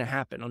this is going to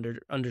happen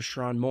under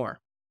Sherrone Moore.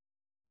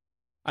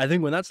 I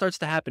think when that starts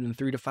to happen in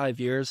 3 to 5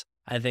 years,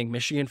 I think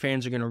Michigan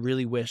fans are going to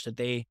really wish that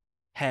they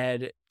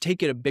had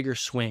taken a bigger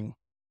swing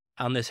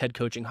on this head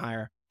coaching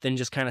hire than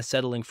just kind of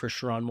settling for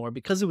Sherrone Moore,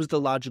 because it was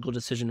the logical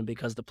decision and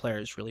because the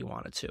players really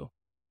wanted to.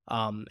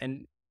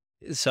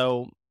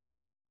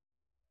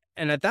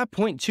 And at that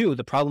point, too,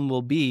 the problem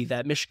will be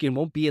that Michigan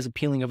won't be as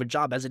appealing of a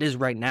job as it is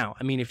right now.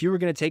 I mean, if you were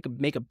going to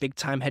make a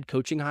big-time head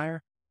coaching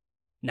hire,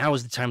 now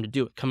is the time to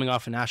do it, coming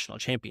off a national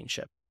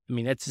championship. I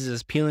mean, that's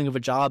as appealing of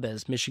a job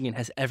as Michigan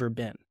has ever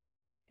been.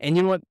 And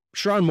you know what?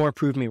 Sherrone Moore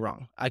proved me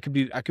wrong. I could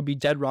be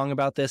dead wrong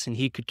about this, and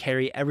he could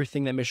carry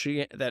everything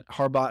that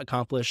Harbaugh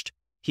accomplished.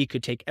 He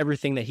could take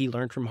everything that he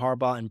learned from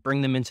Harbaugh and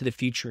bring them into the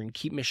future and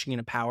keep Michigan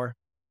in power.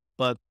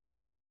 But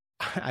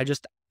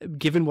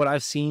given what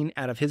I've seen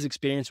out of his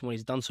experience and what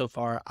he's done so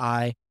far,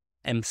 I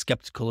am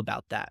skeptical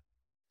about that.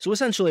 So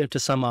essentially, to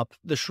sum up,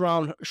 the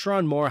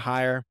Sherrone Moore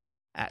hire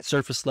at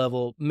surface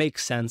level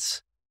makes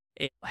sense.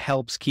 It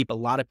helps keep a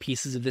lot of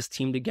pieces of this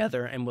team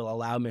together and will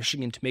allow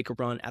Michigan to make a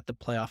run at the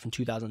playoff in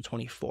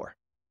 2024.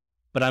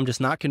 But I'm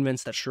just not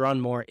convinced that Sherrone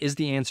Moore is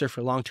the answer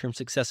for long-term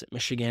success at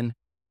Michigan.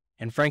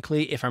 And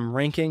frankly, if I'm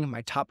ranking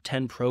my top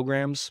 10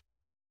 programs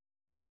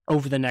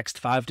over the next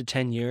 5 to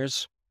 10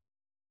 years,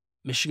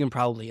 Michigan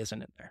probably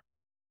isn't in there.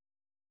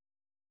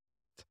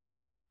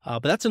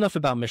 But that's enough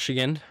about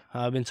Michigan.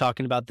 I've been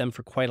talking about them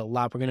for quite a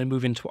lot. We're going to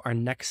move into our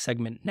next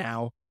segment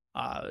now,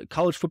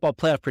 College Football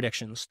Playoff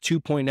Predictions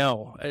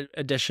 2.0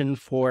 edition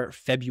for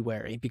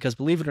February, because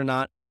believe it or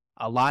not,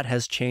 a lot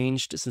has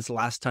changed since the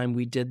last time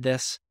we did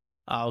this.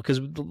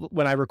 Because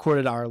when I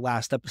recorded our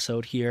last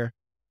episode here,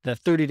 the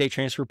 30-day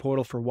transfer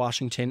portal for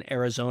Washington,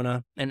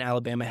 Arizona, and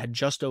Alabama had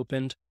just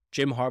opened.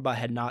 Jim Harbaugh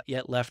had not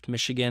yet left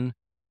Michigan,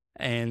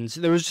 and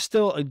there was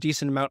still a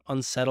decent amount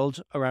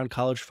unsettled around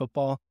college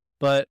football.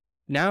 But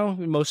now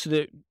most of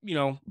the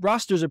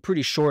rosters are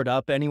pretty shored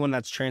up. Anyone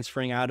that's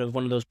transferring out of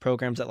one of those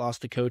programs that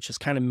lost a coach has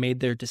kind of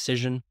made their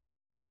decision.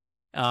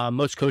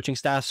 Most coaching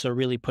staffs are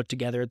really put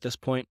together at this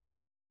point.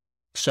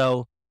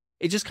 So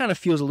it just kind of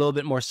feels a little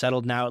bit more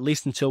settled now, at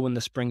least until when the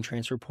spring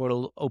transfer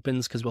portal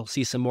opens, because we'll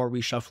see some more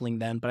reshuffling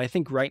then. But I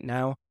think right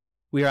now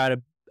we are at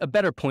a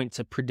better point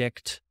to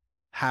predict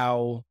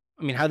how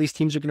these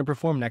teams are going to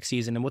perform next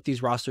season and what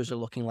these rosters are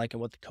looking like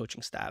and what the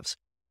coaching staffs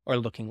are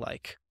looking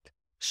like.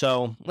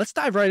 So let's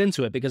dive right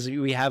into it, because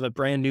we have a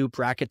brand new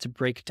bracket to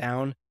break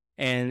down.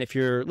 And if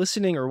you're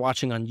listening or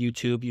watching on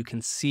YouTube, you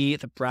can see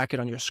the bracket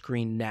on your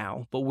screen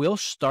now. But we'll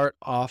start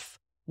off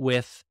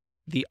with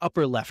the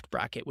upper left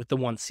bracket with the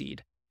 1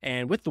 seed.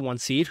 And with the 1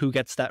 seed, who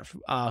gets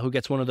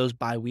one of those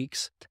bye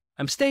weeks,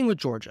 I'm staying with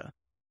Georgia.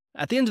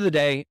 At the end of the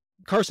day,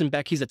 Carson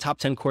Beck, he's a top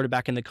 10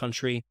 quarterback in the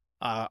country.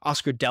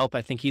 Oscar Delp,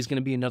 I think he's going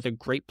to be another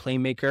great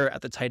playmaker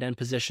at the tight end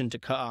position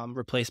to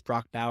replace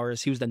Brock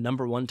Bowers. He was the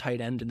number 1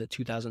 tight end in the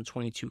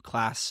 2022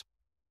 class.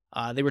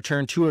 They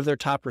returned 2 of their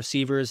top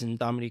receivers in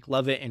Dominique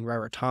Lovett and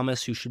Rara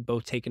Thomas, who should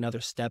both take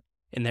another step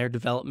in their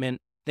development.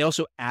 They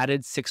also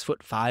added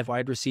 6'5"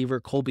 wide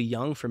receiver Colby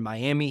Young from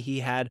Miami.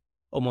 He had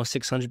almost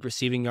 600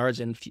 receiving yards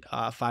and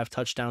 5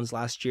 touchdowns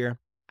last year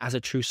as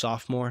a true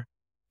sophomore.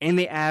 And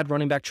they add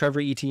running back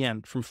Trevor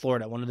Etienne from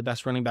Florida, one of the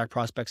best running back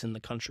prospects in the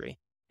country.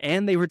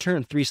 And they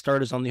returned 3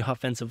 starters on the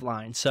offensive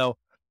line. So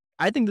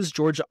I think this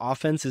Georgia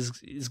offense is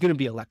going to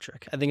be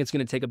electric. I think it's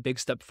going to take a big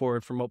step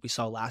forward from what we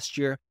saw last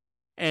year.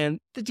 And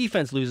the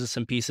defense loses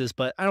some pieces,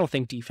 but I don't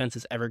think defense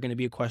is ever going to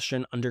be a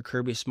question under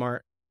Kirby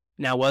Smart.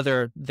 Now,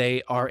 whether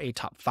they are a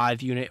top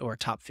 5 unit or a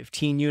top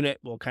 15 unit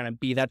will kind of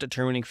be that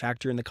determining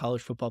factor in the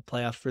college football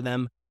playoff for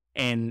them.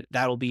 And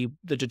that'll be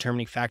the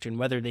determining factor in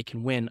whether they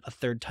can win a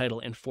 3rd title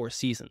in 4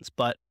 seasons.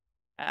 But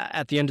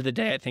at the end of the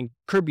day, I think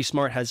Kirby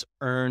Smart has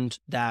earned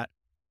that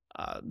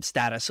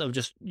status of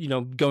just,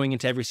 going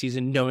into every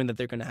season knowing that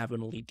they're going to have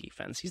an elite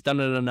defense. He's done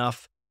it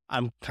enough.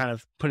 I'm kind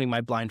of putting my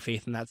blind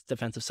faith in that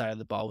defensive side of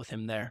the ball with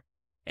him there.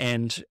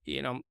 And,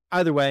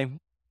 either way,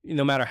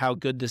 no matter how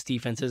good this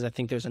defense is, I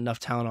think there's enough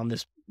talent on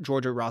this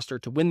Georgia roster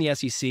to win the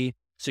SEC,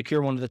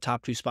 secure one of the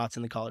top 2 spots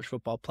in the college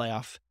football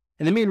playoff.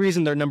 And the main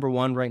reason they're number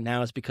 1 right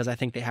now is because I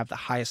think they have the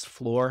highest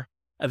floor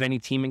of any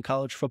team in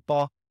college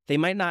football. They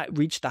might not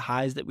reach the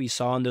highs that we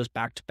saw in those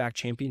back-to-back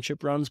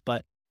championship runs,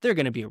 but they're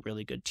going to be a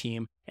really good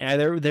team. And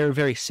they're a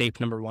very safe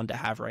number 1 to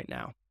have right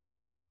now.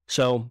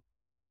 So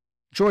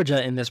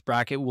Georgia in this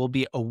bracket will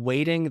be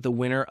awaiting the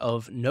winner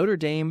of Notre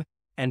Dame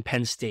and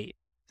Penn State,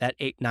 that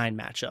 8-9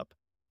 matchup.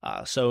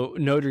 So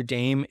Notre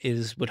Dame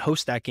would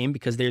host that game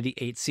because they're the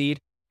 8th seed.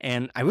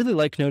 And I really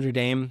like Notre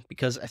Dame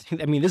because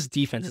this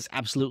defense is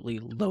absolutely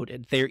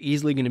loaded. They're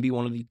easily going to be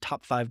one of the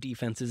top 5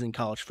 defenses in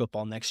college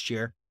football next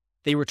year.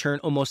 They return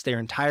almost their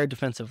entire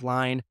defensive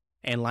line,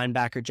 and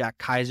linebacker Jack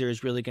Kaiser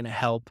is really going to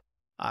help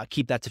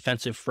keep that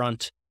defensive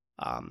front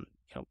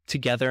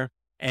together.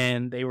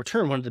 And they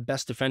return one of the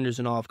best defenders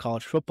in all of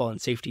college football in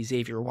safety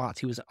Xavier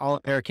Watts. He was an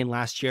All-American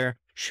last year,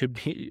 should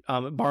be,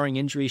 barring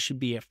injury, should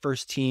be a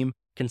first-team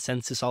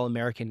consensus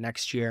All-American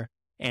next year.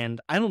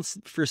 And I don't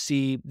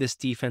foresee this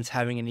defense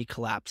having any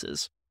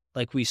collapses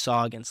like we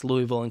saw against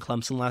Louisville and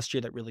Clemson last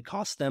year that really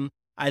cost them.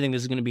 I think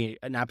this is going to be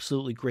an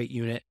absolutely great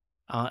unit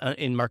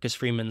in Marcus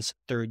Freeman's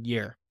 3rd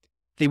year.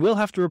 They will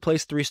have to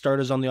replace 3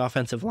 starters on the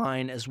offensive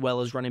line, as well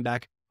as running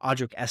back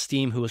Audric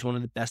Estim, who was one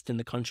of the best in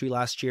the country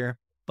last year.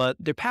 But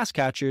their pass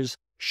catchers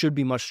should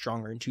be much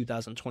stronger in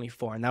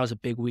 2024, and that was a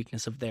big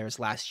weakness of theirs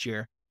last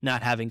year,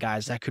 not having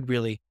guys that could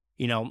really,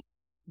 help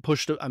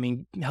push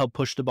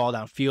the ball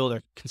downfield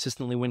or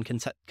consistently win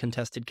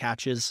contested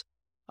catches.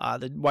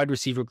 The wide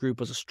receiver group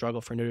was a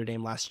struggle for Notre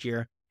Dame last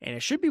year, and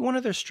it should be one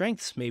of their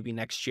strengths maybe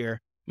next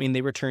year.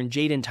 They returned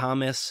Jaden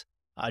Thomas,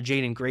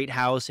 Jaden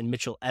Greathouse, and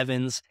Mitchell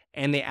Evans,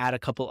 and they add a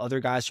couple other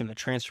guys from the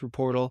transfer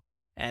portal.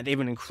 And they have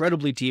an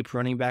incredibly deep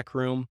running back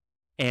room.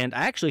 And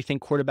I actually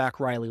think quarterback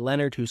Riley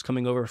Leonard, who's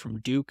coming over from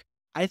Duke,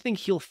 I think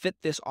he'll fit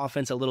this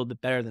offense a little bit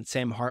better than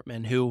Sam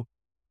Hartman, who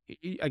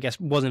I guess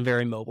wasn't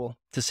very mobile,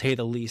 to say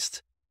the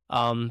least.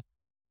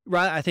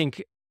 I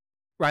think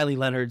Riley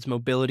Leonard's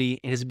mobility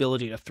and his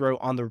ability to throw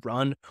on the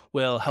run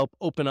will help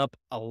open up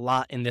a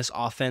lot in this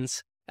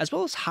offense, as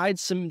well as hide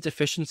some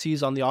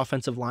deficiencies on the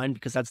offensive line,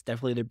 because that's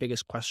definitely their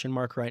biggest question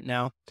mark right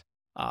now.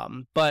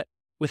 But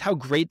with how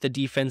great the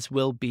defense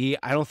will be,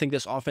 I don't think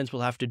this offense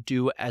will have to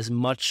do as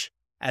much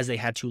as they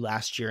had to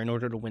last year in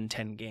order to win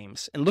 10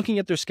 games. And looking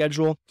at their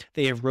schedule,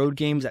 they have road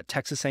games at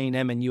Texas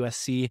A&M and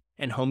USC,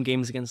 and home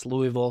games against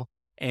Louisville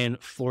and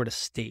Florida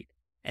State.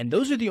 And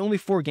those are the only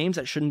 4 games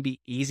that shouldn't be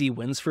easy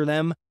wins for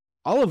them.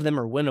 all of them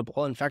are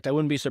winnable. In fact, I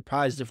wouldn't be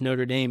surprised if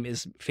Notre Dame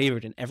is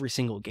favored in every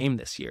single game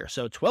this year.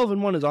 So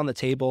 12-1 is on the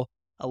table.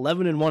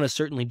 11-1 is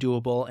certainly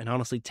doable, and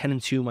honestly,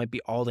 10-2 might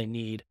be all they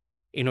need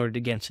in order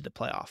to get into the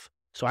playoff.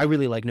 So I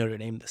really like Notre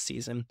Dame this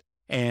season.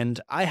 And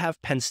I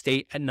have Penn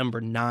State at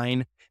number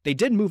 9. They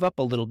did move up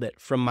a little bit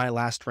from my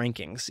last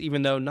rankings,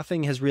 even though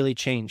nothing has really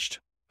changed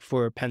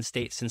for Penn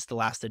State since the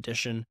last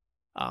edition.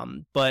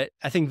 But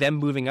I think them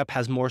moving up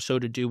has more so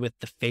to do with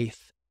the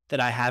faith that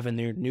I have in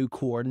their new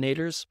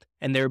coordinators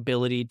and their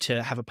ability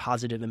to have a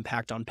positive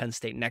impact on Penn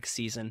State next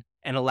season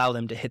and allow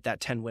them to hit that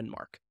 10-win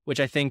mark, which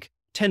I think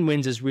 10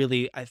 wins is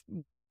really,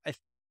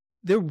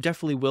 there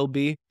definitely will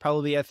be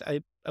probably,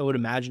 I would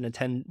imagine, a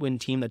 10-win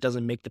team that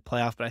doesn't make the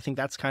playoff, but I think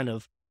that's kind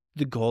of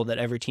the goal that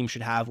every team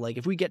should have. Like,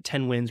 if we get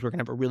 10 wins, we're going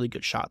to have a really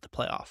good shot at the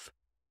playoff.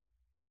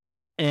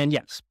 And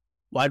yes,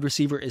 wide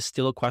receiver is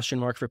still a question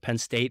mark for Penn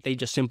State. They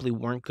just simply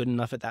weren't good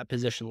enough at that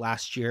position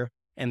last year,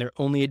 and their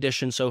only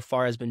addition so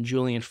far has been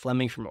Julian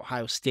Fleming from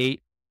Ohio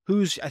State,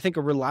 who's, I think,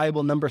 a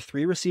reliable number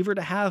 3 receiver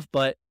to have,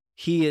 but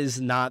he is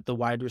not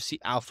the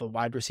alpha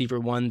wide receiver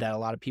one that a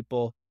lot of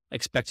people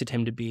expected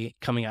him to be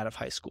coming out of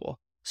high school.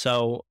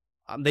 So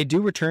they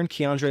do return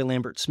Keandre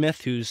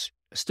Lambert-Smith, who's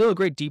still a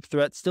great deep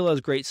threat, still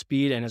has great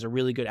speed, and is a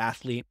really good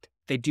athlete.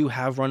 They do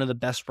have one of the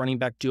best running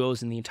back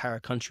duos in the entire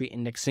country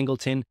in Nick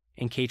Singleton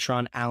and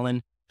Katron Allen.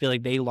 I feel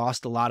like they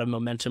lost a lot of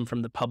momentum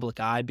from the public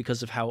eye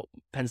because of how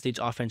Penn State's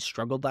offense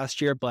struggled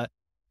last year, but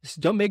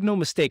don't make no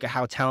mistake of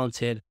how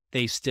talented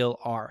they still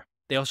are.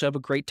 They also have a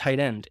great tight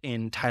end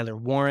in Tyler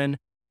Warren,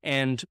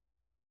 and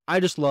I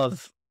just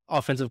love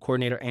offensive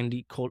coordinator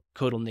Andy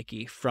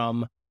Kotelnicki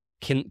from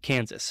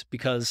Kansas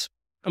because,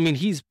 I mean,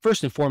 he's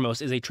first and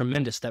foremost is a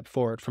tremendous step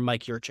forward from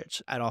Mike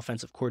Yurcich at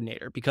offensive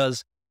coordinator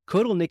because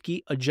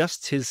Kotelnicki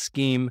adjusts his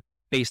scheme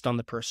based on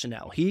the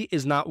personnel. He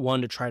is not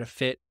one to try to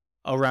fit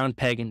a round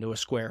peg into a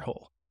square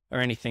hole or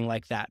anything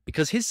like that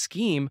because his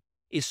scheme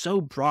is so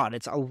broad.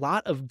 It's a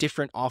lot of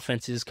different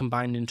offenses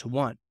combined into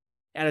one.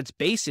 At its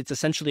base, it's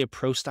essentially a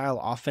pro-style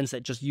offense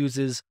that just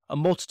uses a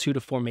multitude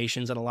of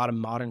formations and a lot of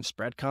modern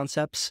spread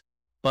concepts.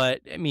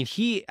 But, I mean,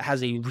 he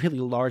has a really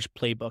large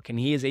playbook, and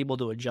he is able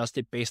to adjust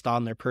it based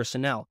on their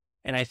personnel.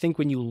 And I think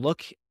when you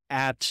look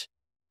at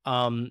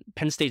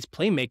Penn State's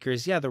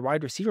playmakers, yeah, the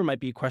wide receiver might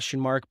be a question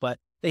mark, but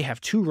they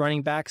have 2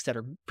 running backs that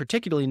are,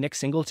 particularly Nick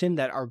Singleton,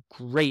 that are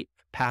great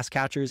pass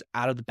catchers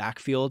out of the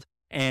backfield.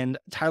 And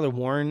Tyler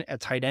Warren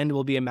at tight end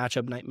will be a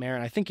matchup nightmare.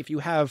 And I think if you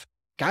have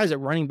guys at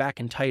running back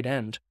and tight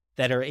end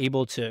that are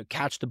able to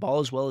catch the ball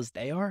as well as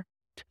they are,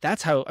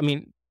 that's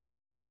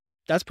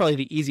probably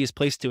the easiest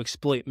place to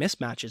exploit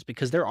mismatches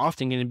because they're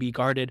often going to be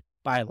guarded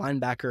by a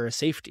linebacker or a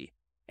safety.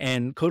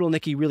 And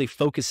Kotelnicki really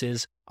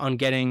focuses on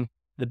getting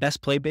the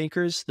best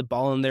playmakers the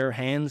ball in their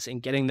hands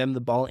and getting them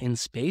the ball in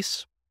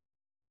space.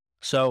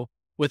 So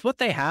with what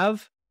they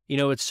have,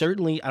 it's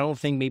certainly, I don't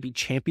think maybe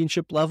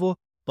championship level,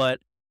 but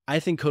I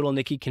think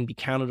Kotelnicki can be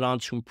counted on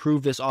to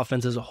improve this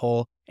offense as a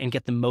whole and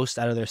get the most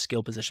out of their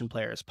skill position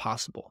players as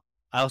possible.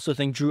 I also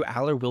think Drew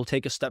Aller will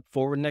take a step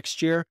forward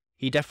next year.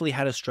 He definitely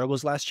had his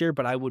struggles last year,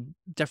 but I would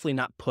definitely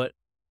not put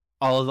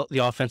all of the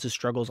offensive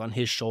struggles on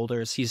his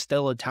shoulders. He's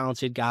still a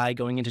talented guy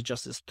going into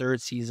just his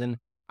 3rd season.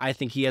 I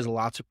think he has a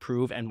lot to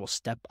prove and will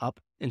step up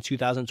in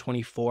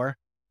 2024.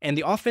 And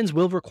the offense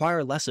will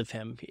require less of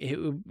him. It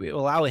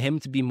will allow him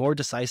to be more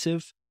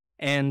decisive.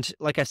 And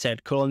like I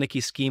said,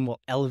 Kotelnicki's scheme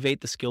will elevate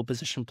the skill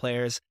position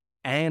players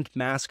and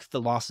mask the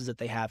losses that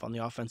they have on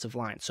the offensive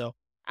line. So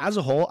as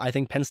a whole, I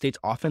think Penn State's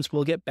offense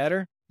will get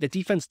better. The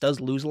defense does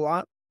lose a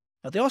lot,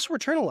 but they also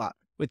return a lot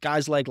with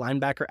guys like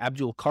linebacker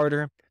Abdul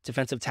Carter,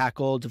 defensive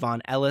tackle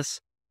Devon Ellis,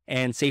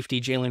 and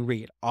safety Jalen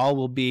Reed. All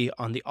will be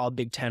on the All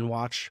Big Ten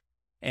watch.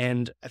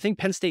 And I think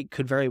Penn State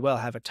could very well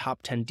have a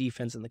top 10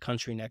 defense in the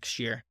country next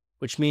year,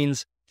 which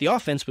means the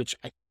offense, which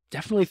I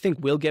definitely think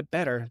will get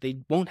better, they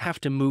won't have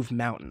to move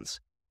mountains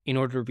in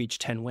order to reach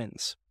 10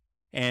 wins.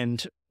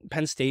 And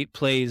Penn State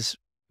plays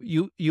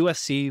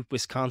USC,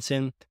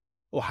 Wisconsin,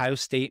 Ohio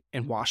State,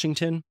 and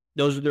Washington.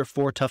 Those are their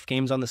 4 tough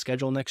games on the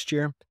schedule next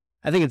year.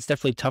 I think it's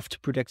definitely tough to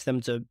predict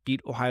them to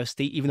beat Ohio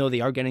State, even though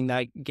they are getting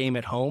that game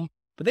at home.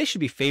 But they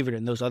should be favored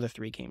in those other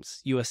 3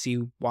 games,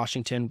 USC,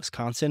 Washington,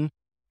 Wisconsin.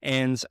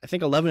 And I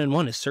think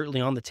 11-1 is certainly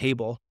on the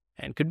table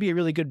and could be a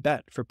really good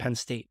bet for Penn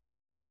State.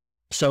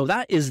 So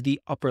that is the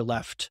upper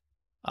left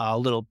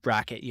little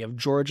bracket. You have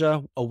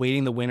Georgia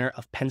awaiting the winner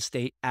of Penn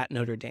State at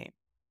Notre Dame.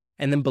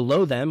 And then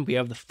below them, we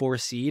have the 4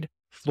 seed,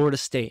 Florida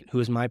State, who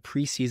is my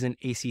preseason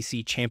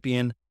ACC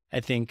champion. I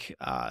think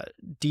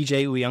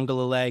DJ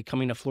Uiagalelei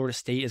coming to Florida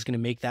State is going to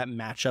make that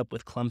matchup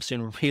with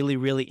Clemson really,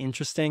 really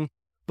interesting.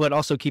 But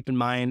also keep in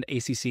mind,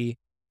 ACC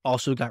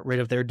also got rid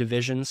of their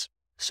divisions.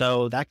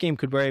 So that game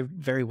could very,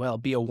 very well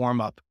be a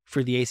warm-up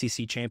for the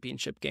ACC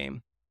championship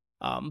game.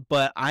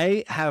 But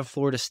I have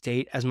Florida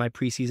State as my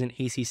preseason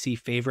ACC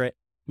favorite,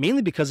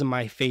 mainly because of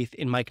my faith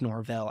in Mike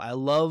Norvell. I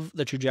love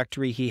the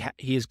trajectory he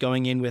is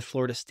going in with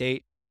Florida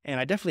State, and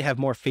I definitely have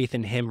more faith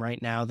in him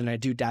right now than I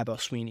do Dabo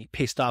Swinney,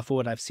 based off of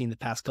what I've seen the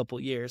past couple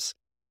of years.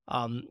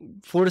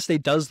 Florida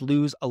State does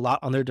lose a lot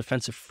on their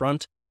defensive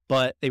front,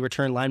 but they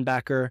returned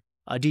linebacker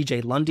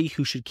DJ Lundy,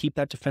 who should keep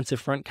that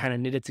defensive front kind of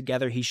knitted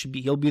together.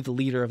 He'll be the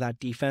leader of that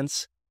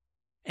defense.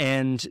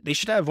 And they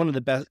should have one of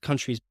the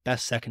country's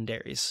best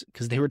secondaries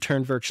because they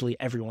returned virtually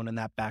everyone in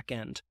that back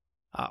end.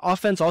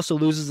 Offense also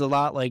loses a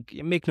lot. Like,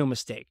 make no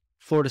mistake,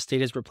 Florida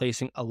State is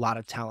replacing a lot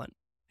of talent,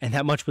 and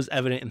that much was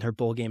evident in their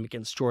bowl game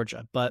against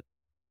Georgia. But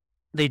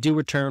they do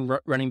return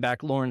running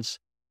back Lawrence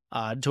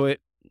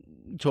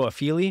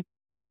Toafili,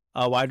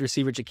 wide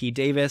receiver Jakee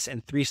Davis,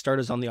 and 3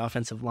 starters on the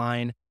offensive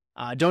line.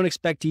 Don't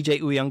expect DJ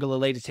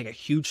Uiagalelei to take a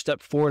huge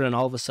step forward and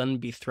all of a sudden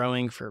be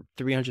throwing for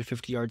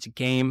 350 yards a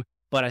game.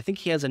 But I think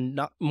he has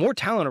more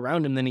talent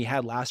around him than he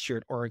had last year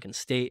at Oregon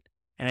State.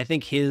 And I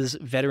think his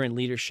veteran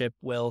leadership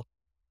will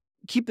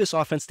keep this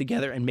offense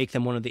together and make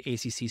them one of the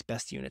ACC's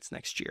best units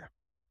next year.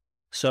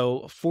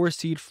 So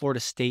 4-seed Florida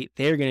State,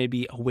 they're going to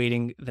be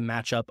awaiting the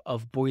matchup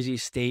of Boise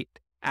State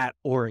at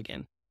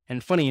Oregon.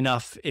 And funny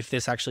enough, if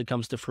this actually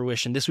comes to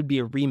fruition, this would be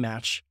a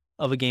rematch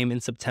of a game in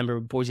September.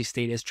 Boise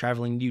State is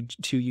traveling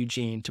to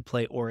Eugene to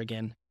play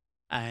Oregon.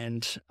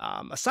 And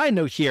a side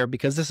note here,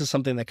 because this is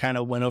something that kind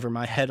of went over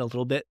my head a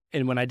little bit,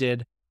 and when I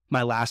did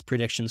my last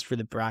predictions for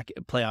the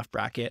playoff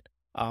bracket,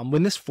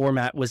 when this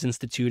format was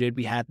instituted,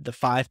 we had the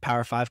 5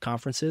 Power 5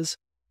 conferences,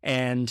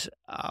 and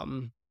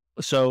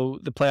so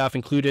the playoff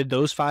included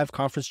those 5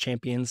 conference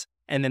champions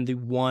and then the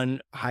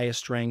 1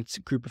 highest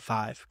ranked Group of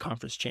 5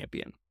 conference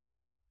champion.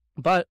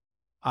 But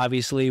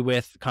obviously,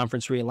 with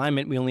conference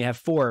realignment, we only have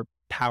 4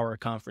 power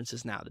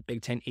conferences now: the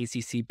Big Ten,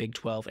 ACC, Big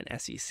 12,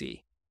 and SEC.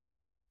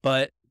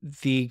 But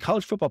the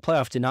college football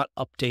playoff did not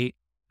update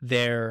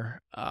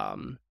their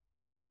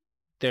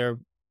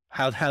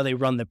how they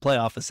run the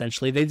playoff.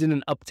 Essentially, they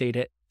didn't update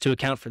it to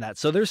account for that.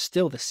 So there's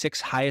still the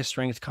 6 highest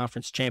ranked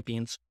conference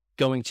champions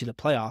going to the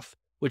playoff,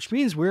 which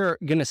means we're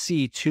going to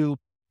see 2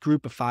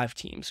 Group of 5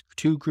 teams,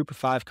 2 Group of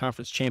 5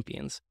 conference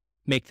champions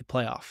make the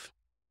playoff.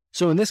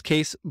 So in this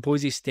case,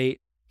 Boise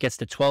State gets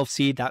the 12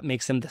 seed. That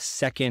makes them the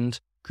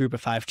second Group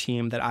of 5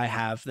 team that I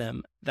have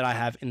in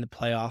the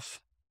playoff.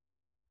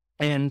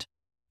 And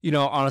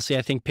honestly,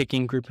 I think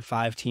picking Group of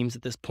 5 teams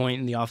at this point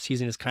in the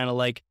offseason is kind of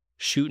like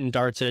shooting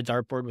darts at a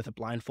dartboard with a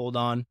blindfold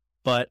on.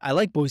 But I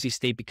like Boise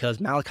State because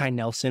Malachi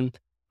Nelson,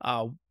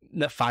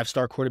 the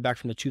 5-star quarterback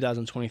from the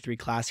 2023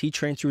 class, he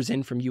transfers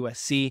in from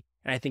USC,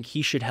 and I think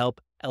he should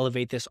help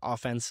elevate this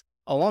offense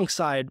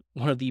alongside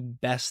one of the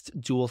best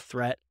dual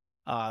threat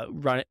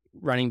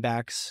running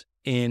backs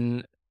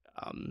in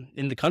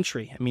the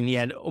country. I mean, he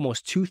had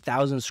almost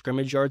 2,000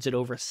 scrimmage yards at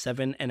over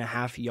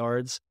 7.5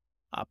 yards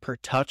per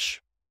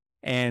touch.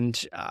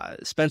 And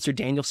Spencer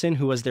Danielson,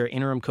 who was their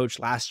interim coach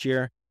last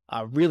year,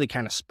 really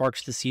kind of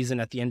sparks the season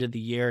at the end of the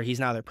year. He's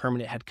now their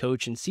permanent head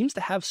coach and seems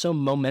to have some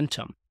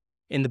momentum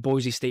in the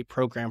Boise State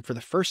program for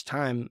the first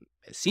time,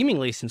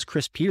 seemingly since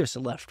Chris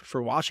Peterson left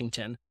for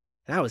Washington.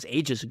 And that was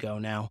ages ago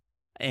now.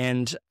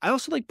 And I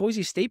also like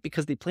Boise State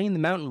because they play in the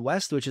Mountain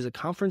West, which is a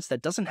conference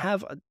that doesn't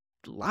have a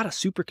lot of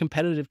super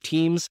competitive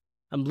teams.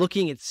 I'm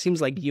looking, it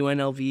seems like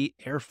UNLV,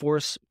 Air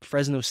Force,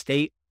 Fresno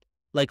State,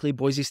 likely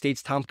Boise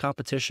State's top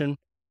competition.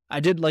 I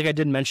did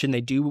mention,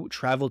 they do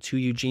travel to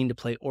Eugene to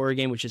play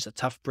Oregon, which is a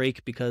tough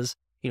break because,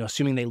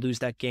 assuming they lose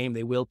that game,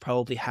 they will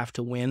probably have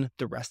to win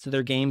the rest of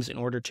their games in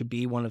order to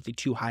be one of the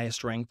 2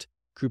 highest ranked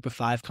Group of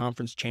 5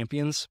 conference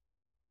champions.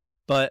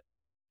 But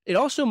it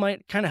also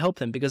might kind of help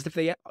them because if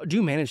they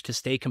do manage to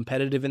stay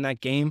competitive in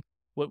that game,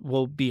 what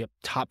will be a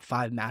top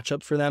 5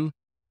 matchup for them,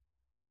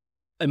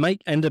 it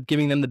might end up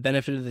giving them the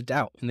benefit of the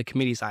doubt in the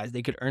committee's eyes.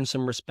 They could earn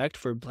some respect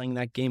for playing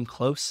that game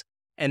close.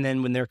 And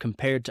then when they're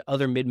compared to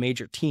other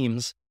mid-major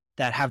teams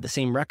that have the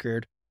same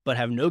record but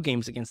have no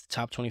games against the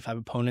top 25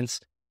 opponents,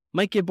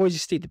 might give Boise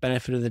State the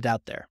benefit of the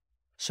doubt there.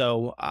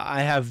 So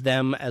I have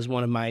them as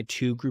one of my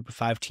 2 Group of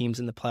 5 teams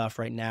in the playoff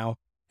right now.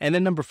 And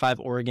then number 5,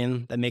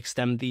 Oregon, that makes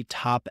them the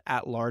top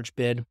at-large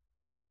bid.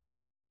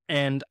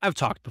 And I've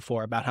talked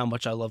before about how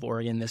much I love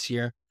Oregon this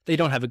year. They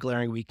don't have a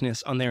glaring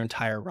weakness on their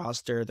entire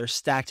roster. They're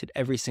stacked at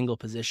every single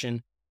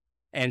position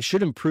and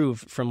should improve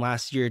from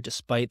last year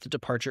despite the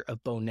departure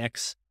of Bo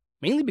Nix,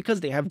 mainly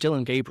because they have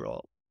Dylan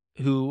Gabriel,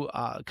 who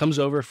comes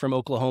over from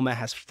Oklahoma,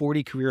 has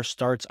 40 career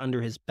starts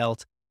under his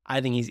belt.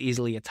 I think he's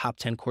easily a top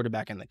 10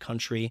 quarterback in the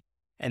country.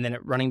 And then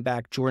at running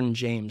back, Jordan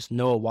James,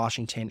 Noah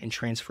Washington, and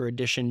transfer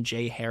addition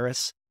Jay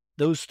Harris.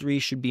 Those 3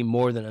 should be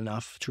more than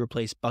enough to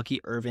replace Bucky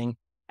Irving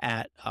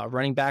at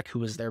running back, who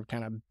was their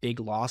kind of big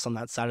loss on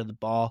that side of the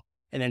ball.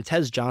 And then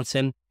Tez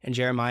Johnson and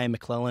Jeremiah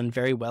McClellan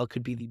very well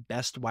could be the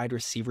best wide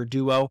receiver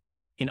duo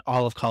in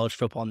all of college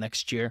football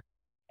next year.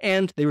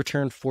 And they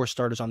returned 4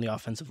 starters on the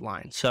offensive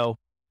line. So,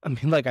 I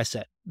mean, like I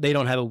said, they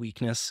don't have a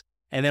weakness.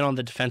 And then on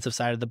the defensive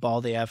side of the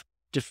ball, they have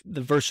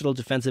the versatile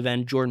defensive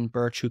end Jordan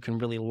Birch, who can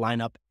really line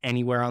up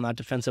anywhere on that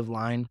defensive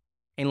line.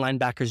 And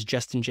linebackers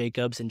Justin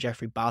Jacobs and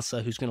Jeffrey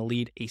Bassa, who's going to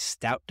lead a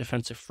stout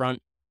defensive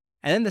front.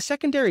 And then the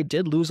secondary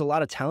did lose a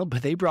lot of talent,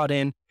 but they brought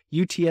in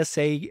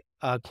UTSA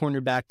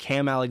cornerback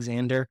Cam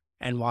Alexander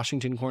and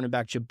Washington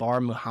cornerback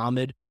Jabbar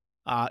Muhammad.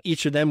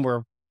 Each of them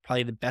were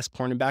probably the best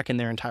cornerback in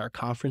their entire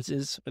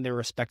conferences, in their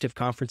respective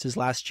conferences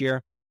last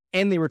year.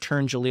 And they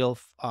returned Jaleel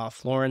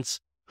Florence,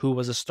 who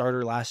was a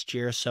starter last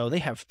year. So they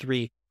have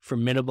 3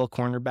 formidable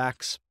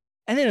cornerbacks.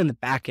 And then in the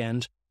back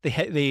end,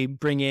 they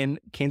bring in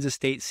Kansas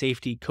State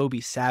safety Kobe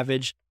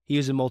Savage. He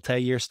was a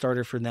multi-year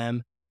starter for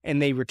them.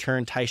 And they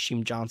return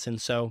Tysheem Johnson.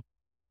 So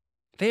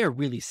they are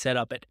really set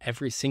up at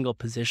every single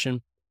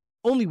position.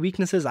 Only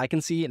weaknesses I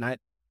can see, and I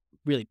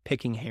really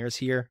picking hairs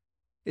here,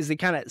 is they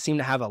kind of seem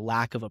to have a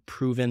lack of a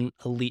proven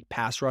elite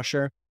pass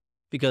rusher,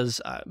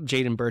 because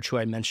Jaden Burch, who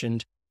I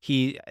mentioned,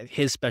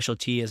 his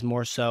specialty is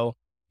more so,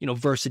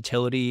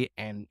 versatility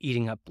and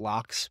eating up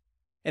blocks.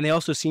 And they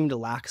also seem to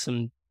lack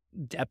some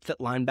depth at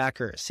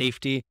linebacker or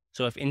safety.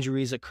 So if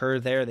injuries occur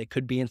there, they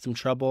could be in some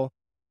trouble.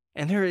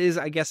 And there is,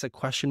 I guess, a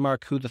question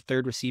mark who the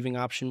third receiving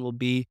option will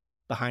be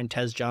behind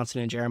Tez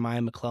Johnson and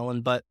Jeremiah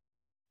McClellan. But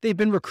they've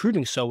been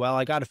recruiting so well,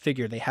 I got to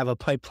figure they have a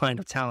pipeline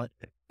of talent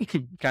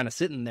kind of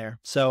sitting there.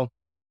 So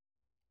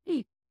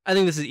I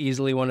think this is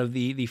easily one of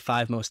the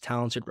 5 most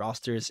talented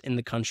rosters in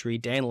the country.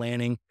 Dan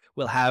Lanning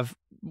will have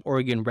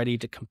Oregon ready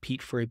to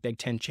compete for a Big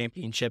Ten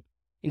championship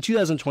in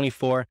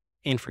 2024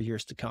 and for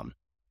years to come.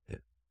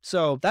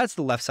 So that's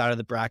the left side of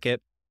the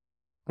bracket.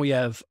 We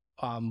have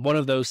one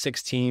of those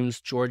 6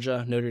 teams: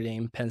 Georgia, Notre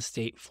Dame, Penn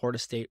State, Florida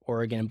State,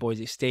 Oregon, and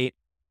Boise State.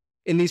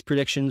 In these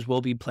predictions,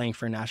 we'll be playing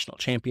for a national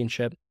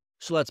championship.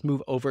 So let's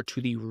move over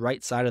to the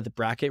right side of the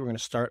bracket. We're going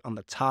to start on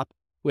the top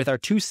with our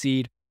 2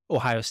 seed,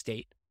 Ohio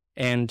State.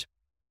 And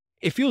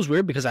it feels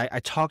weird because I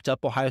talked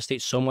up Ohio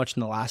State so much in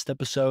the last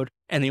episode,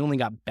 and they only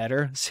got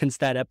better since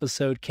that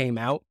episode came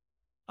out,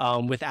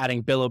 with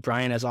adding Bill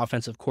O'Brien as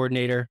offensive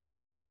coordinator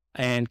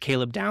and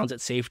Caleb Downs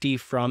at safety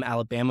from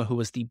Alabama, who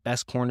was the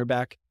best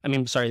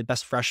the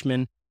best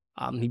freshman.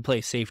 He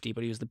plays safety,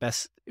 but he was the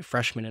best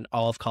freshman in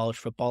all of college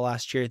football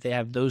last year. They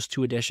have those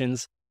 2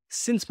 additions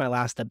since my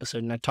last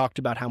episode, and I talked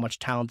about how much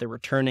talent they're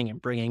returning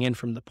and bringing in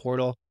from the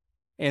portal.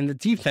 And the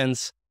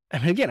defense,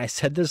 again, I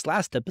said this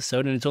last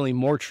episode, and it's only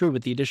more true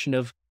with the addition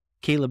of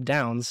Caleb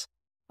Downs.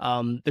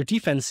 Their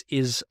defense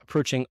is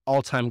approaching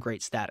all-time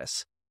great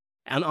status.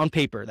 And on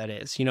paper, that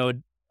is.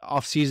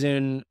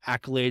 Off-season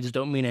accolades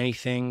don't mean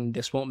anything.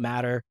 This won't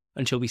matter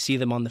until we see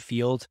them on the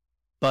field.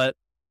 But,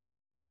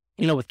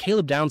 with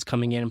Caleb Downs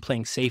coming in and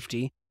playing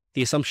safety,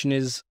 the assumption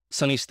is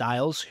Sonny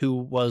Styles, who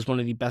was one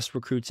of the best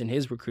recruits in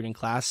his recruiting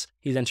class,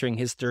 he's entering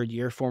his 3rd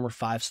year, former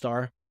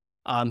 5-star.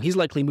 He's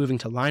likely moving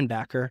to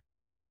linebacker.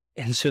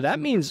 And so that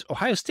means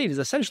Ohio State is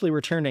essentially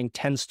returning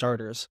 10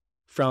 starters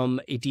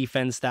from a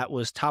defense that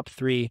was top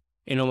 3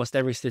 in almost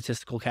every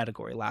statistical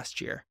category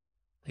last year.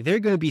 They're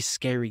going to be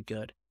scary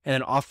good. And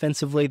then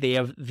offensively, they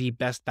have the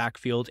best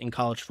backfield in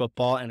college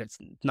football, and it's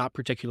not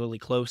particularly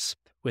close,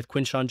 with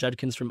Quinshon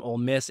Judkins from Ole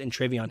Miss and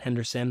Travion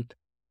Henderson.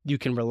 You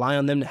can rely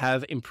on them to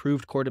have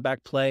improved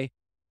quarterback play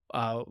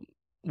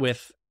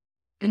with,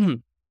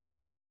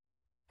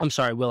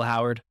 Will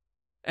Howard.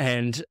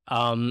 And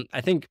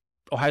I think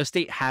Ohio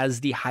State has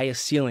the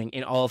highest ceiling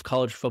in all of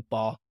college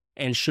football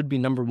and should be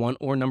number 1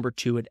 or number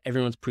 2 at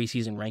everyone's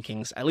preseason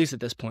rankings, at least at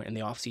this point in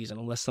the offseason,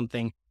 unless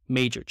something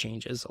major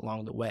changes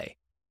along the way.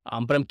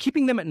 But I'm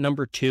keeping them at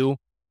number 2,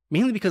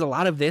 mainly because a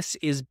lot of this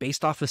is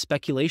based off of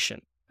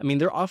speculation.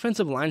 Their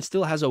offensive line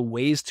still has a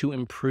ways to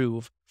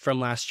improve from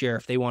last year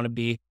if they want to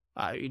be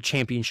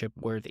championship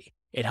worthy.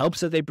 It helps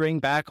that they bring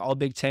back all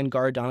Big Ten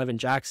guard Donovan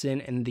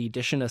Jackson and the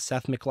addition of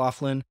Seth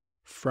McLaughlin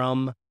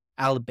from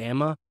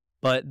Alabama,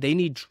 but they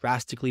need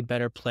drastically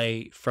better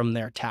play from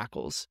their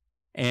tackles.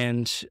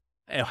 And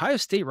Ohio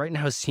State right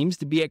now seems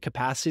to be at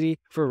capacity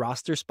for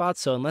roster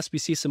spots. So unless we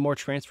see some more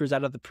transfers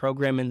out of the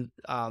program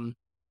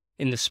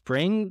in the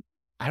spring,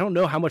 I don't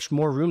know how much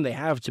more room they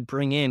have to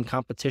bring in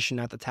competition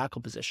at the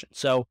tackle position.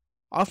 So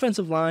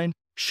offensive line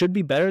should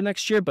be better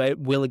next year, but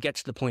will it get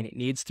to the point it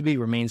needs to be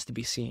remains to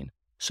be seen.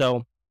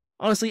 So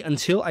honestly,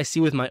 until I see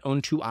with my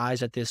own 2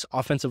 eyes that this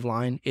offensive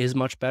line is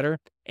much better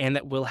and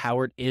that Will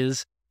Howard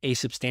is a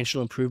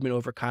substantial improvement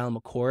over Kyle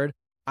McCord,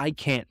 I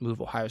can't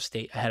move Ohio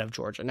State ahead of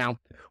Georgia. Now,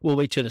 we'll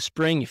wait till the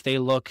spring. If they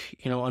look,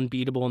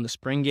 unbeatable in the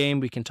spring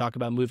game, we can talk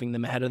about moving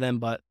them ahead of them.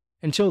 But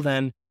until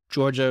then,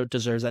 Georgia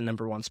deserves that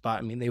number 1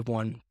 spot. They've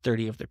won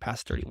 30 of their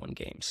past 31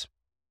 games.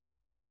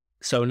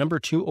 So number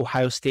 2,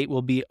 Ohio State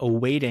will be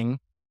awaiting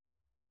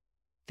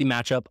the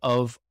matchup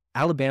of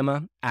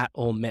Alabama at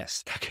Ole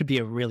Miss. That could be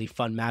a really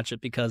fun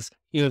matchup because,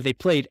 if they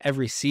played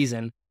every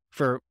season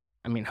for,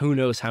 who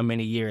knows how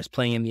many years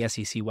playing in the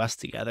SEC West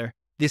together.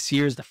 This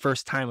year is the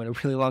first time in a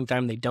really long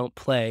time they don't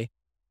play.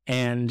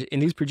 And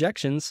in these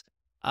projections,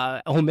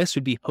 Ole Miss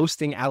would be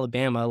hosting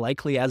Alabama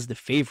likely as the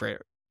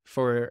favorite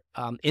for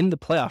in the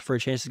playoff for a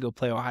chance to go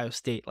play Ohio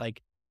State.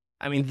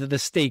 The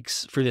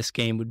stakes for this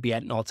game would be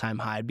at an all-time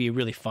high. It'd be a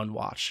really fun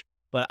watch.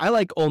 But I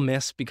like Ole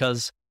Miss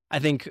because I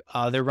think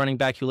their running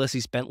back,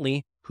 Ulysses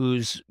Bentley,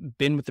 who's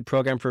been with the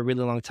program for a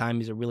really long time,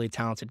 he's a really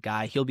talented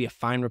guy. He'll be a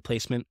fine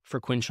replacement for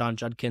Quinshon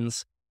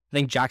Judkins. I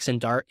think Jackson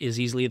Dart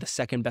is easily the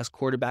 2nd best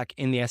quarterback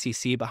in the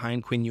SEC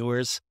behind Quinn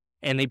Ewers.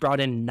 And they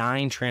brought in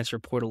 9 transfer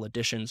portal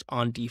additions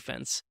on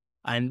defense,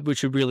 and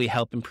which would really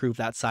help improve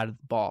that side of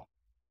the ball.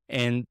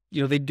 And,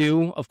 they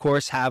do, of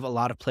course, have a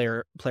lot of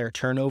player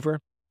turnover,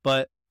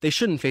 but they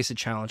shouldn't face a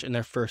challenge in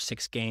their first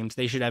 6 games.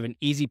 They should have an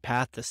easy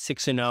path to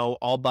 6-0,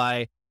 all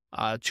by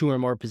 2 or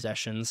more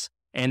possessions,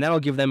 and that'll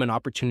give them an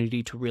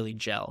opportunity to really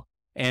gel.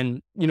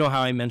 And you know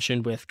how I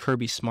mentioned with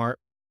Kirby Smart,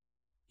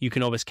 you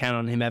can always count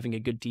on him having a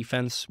good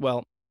defense.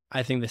 Well,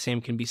 I think the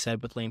same can be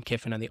said with Lane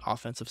Kiffin on the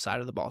offensive side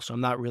of the ball, so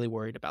I'm not really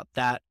worried about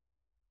that.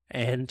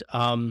 And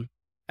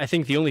I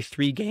think the only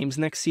 3 games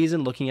next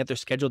season, looking at their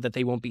schedule, that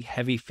they won't be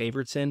heavy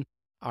favorites in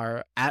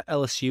are at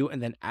LSU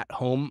and then at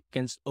home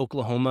against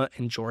Oklahoma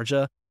and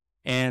Georgia.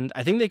 And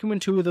I think they can win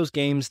 2 of those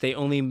games. They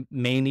only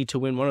may need to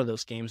win 1 of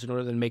those games in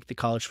order to make the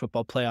college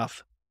football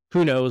playoff.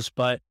 Who knows?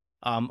 But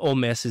Ole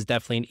Miss is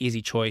definitely an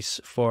easy choice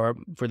for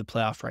the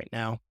playoff right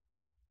now.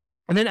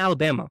 And then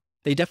Alabama.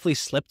 They definitely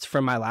slipped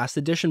from my last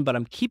edition, but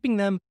I'm keeping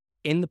them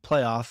in the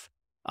playoff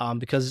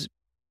because,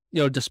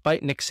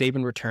 despite Nick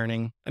Saban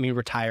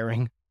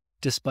retiring,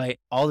 despite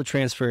all the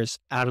transfers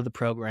out of the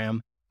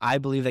program, I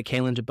believe that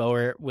Kalen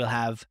DeBoer will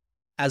have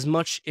as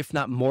much, if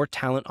not more,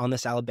 talent on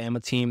this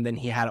Alabama team than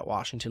he had at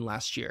Washington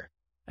last year.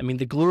 I mean,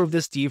 the glue of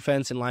this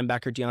defense and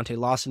linebacker Deontay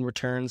Lawson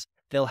returns.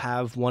 They'll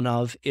have one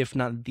of, if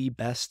not the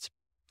best,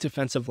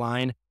 defensive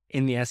line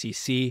in the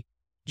SEC.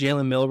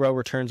 Jalen Milroe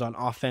returns on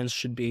offense,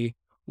 should be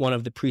one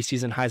of the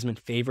preseason Heisman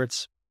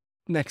favorites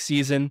next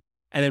season.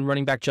 And then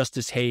running back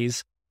Justice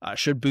Hayes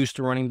should boost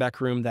a running back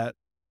room that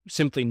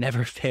simply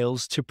never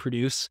fails to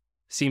produce.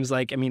 Seems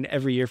like,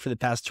 every year for the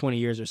past 20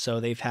 years or so,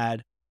 they've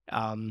had,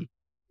 an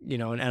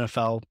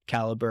NFL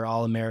caliber,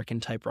 All-American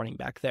type running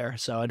back there.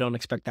 So I don't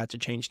expect that to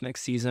change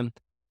next season.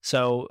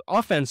 So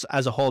offense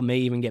as a whole may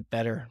even get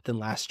better than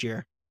last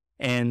year.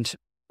 And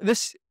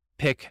this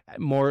pick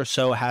more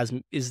so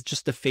is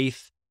just the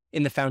faith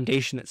in the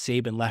foundation that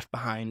Saban left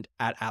behind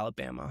at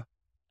Alabama.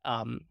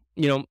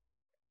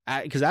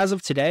 Because as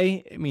of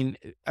today,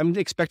 I'm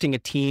expecting a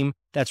team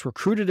that's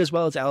recruited as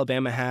well as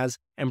Alabama has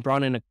and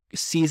brought in a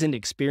seasoned,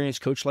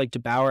 experienced coach like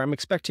DeBoer. I'm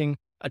expecting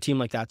a team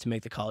like that to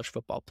make the college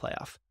football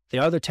playoff. They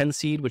are the 10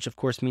 seed, which of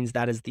course means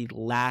that is the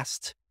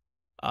last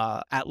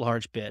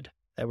at-large bid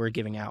that we're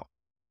giving out.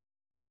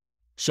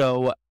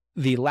 So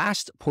the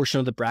last portion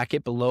of the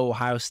bracket below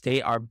Ohio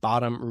State, our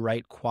bottom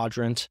right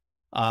quadrant,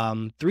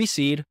 3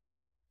 seed,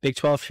 Big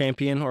 12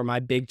 champion, or my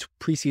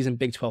preseason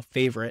Big 12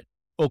 favorite,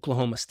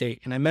 Oklahoma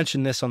State. And I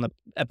mentioned this on the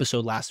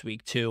episode last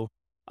week too.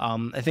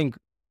 I think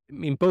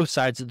both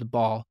sides of the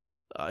ball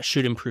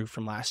should improve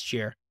from last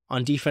year.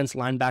 On defense,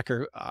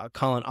 linebacker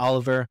Colin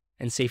Oliver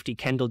and safety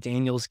Kendall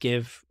Daniels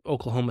give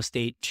Oklahoma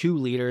State 2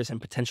 leaders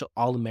and potential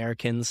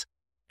All-Americans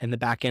in the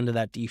back end of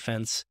that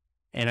defense.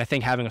 And I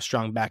think having a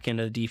strong back end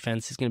of the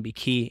defense is going to be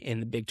key in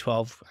the Big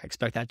 12. I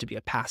expect that to be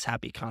a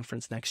pass-happy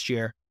conference next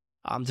year.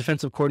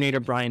 Defensive coordinator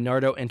Brian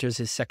Nardo enters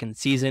his 2nd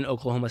season.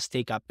 Oklahoma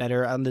State got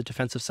better on the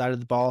defensive side of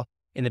the ball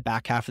in the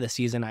back half of the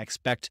season. I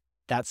expect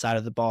that side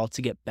of the ball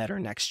to get better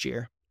next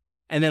year.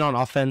 And then on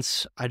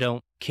offense, I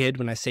don't kid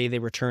when I say they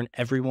return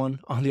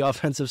everyone on the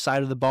offensive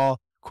side of the ball.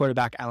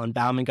 Quarterback Alan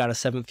Bauman got a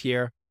 7th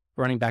year.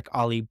 Running back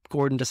Ollie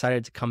Gordon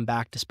decided to come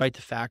back despite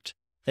the fact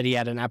that he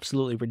had an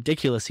absolutely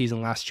ridiculous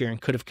season last year and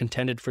could have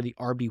contended for the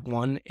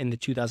RB1 in the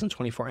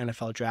 2024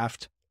 NFL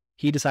draft.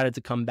 He decided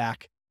to come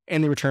back,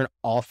 and they return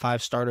all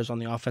 5 starters on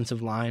the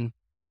offensive line.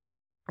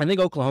 I think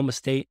Oklahoma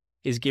State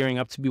is gearing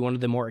up to be one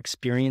of the more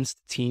experienced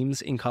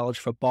teams in college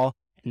football,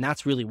 and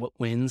that's really what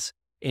wins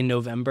in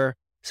November.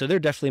 So they're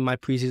definitely my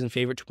preseason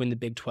favorite to win the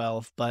Big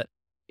 12, but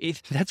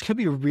that's going to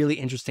be a really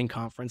interesting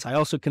conference. I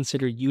also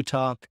consider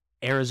Utah,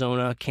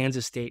 Arizona,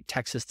 Kansas State,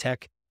 Texas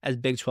Tech as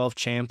Big 12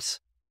 champs.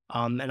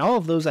 And all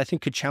of those, I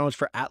think, could challenge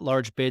for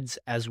at-large bids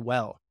as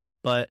well.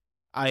 But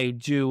I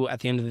do,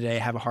 at the end of the day,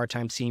 have a hard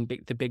time seeing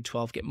the Big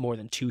 12 get more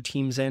than 2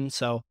 teams in.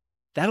 So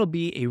that'll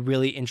be a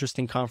really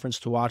interesting conference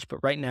to watch.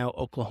 But right now,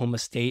 Oklahoma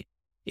State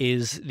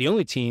is the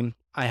only team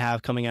I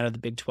have coming out of the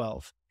Big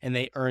 12, and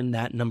they earned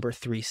that number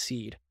 3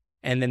 seed.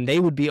 And then they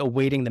would be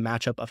awaiting the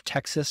matchup of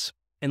Texas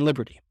and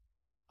Liberty.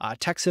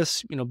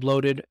 Texas,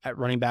 bloated at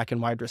running back and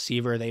wide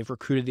receiver. They've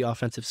recruited the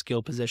offensive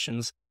skill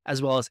positions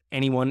as well as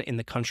anyone in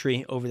the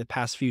country over the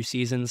past few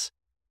seasons.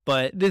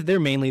 But they're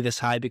mainly this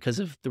high because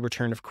of the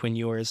return of Quinn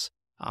Ewers.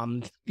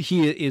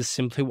 He is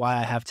simply why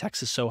I have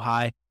Texas so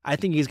high. I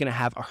think he's going to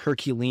have a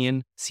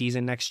Herculean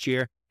season next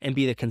year and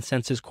be the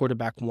consensus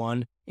quarterback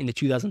 1 in the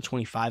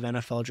 2025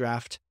 NFL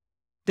draft.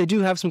 They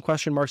do have some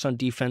question marks on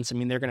defense.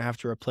 They're going to have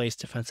to replace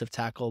defensive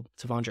tackle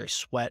T'Vondre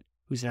Sweat,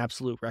 who's an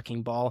absolute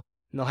wrecking ball.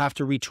 And they'll have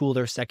to retool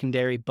their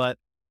secondary, but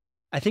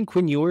I think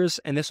Quinn Ewers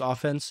and this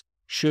offense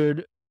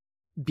should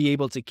be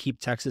able to keep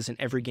Texas in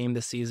every game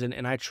this season,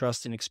 and I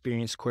trust an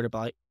experienced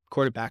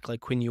quarterback like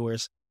Quinn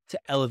Ewers to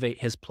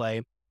elevate his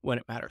play when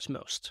it matters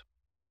most.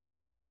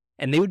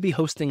 And they would be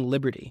hosting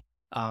Liberty.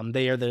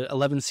 They are the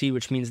 11 seed,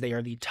 which means they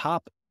are the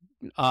top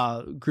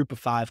group of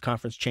 5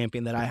 conference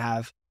champion that I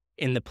have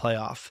in the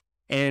playoff.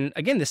 And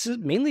again, this is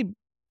mainly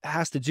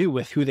has to do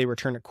with who they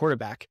return at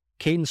quarterback.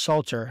 Caden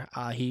Salter,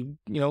 he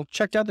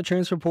checked out the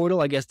transfer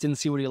portal, I guess didn't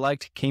see what he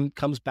liked,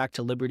 comes back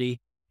to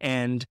Liberty,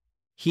 and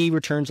he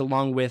returns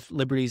along with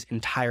Liberty's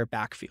entire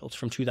backfield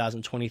from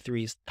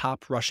 2023's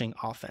top rushing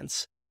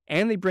offense.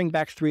 and they bring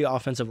back 3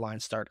 offensive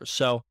line starters.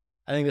 So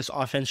I think this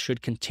offense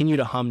should continue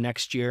to hum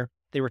next year.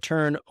 They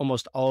return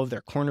almost all of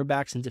their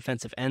cornerbacks and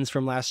defensive ends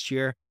from last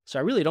year, so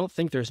I really don't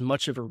think there's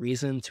much of a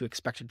reason to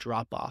expect a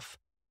drop-off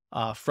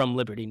from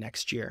Liberty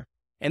next year.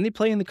 And they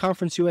play in the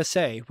Conference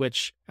USA,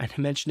 which I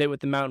mentioned it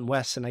with the Mountain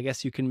West, and I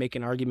guess you can make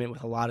an argument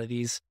with a lot of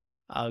these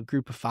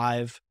Group of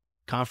 5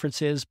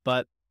 conferences,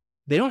 but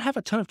they don't have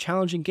a ton of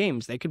challenging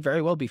games. They could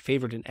very well be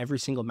favored in every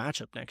single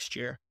matchup next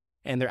year.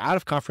 And their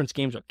out-of-conference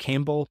games are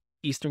Campbell,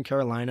 Eastern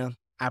Carolina,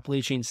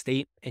 Appalachian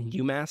State, and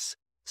UMass.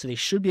 So they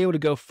should be able to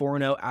go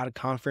 4-0 out of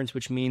conference,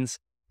 which means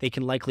they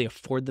can likely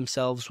afford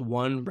themselves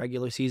one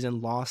regular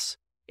season loss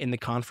in the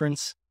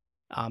conference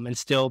and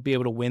still be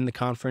able to win the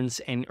conference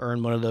and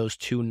earn one of those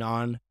 2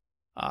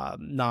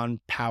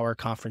 non-power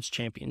conference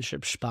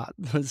championship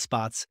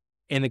spots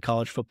in the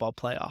college football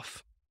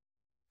playoff.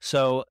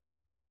 So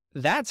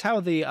that's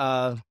how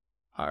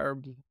our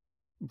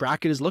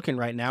bracket is looking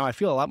right now. I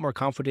feel a lot more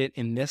confident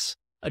in this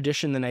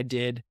edition than I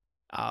did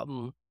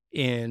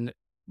in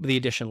the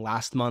edition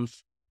last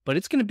month. But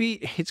it's gonna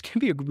be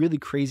a really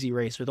crazy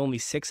race with only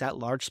 6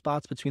 at-large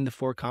spots between the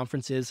 4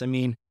 conferences. I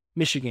mean,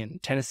 Michigan,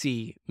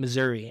 Tennessee,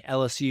 Missouri,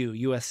 LSU,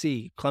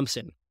 USC,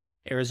 Clemson,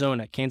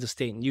 Arizona, Kansas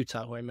State, and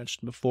Utah, who I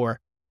mentioned before.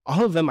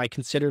 All of them I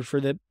considered for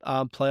the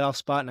playoff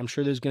spot, and I'm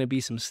sure there's going to be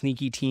some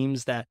sneaky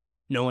teams that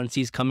no one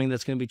sees coming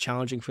that's going to be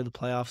challenging for the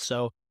playoffs.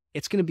 So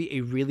it's going to be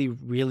a really,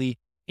 really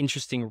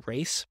interesting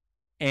race.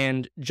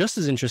 And just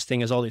as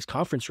interesting as all these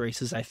conference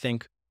races, I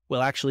think,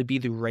 will actually be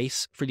the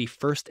race for the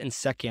first and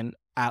second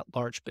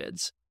at-large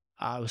bids.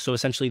 So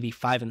essentially the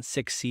 5 and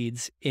 6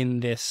 seeds in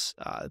this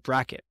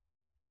bracket.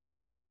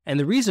 And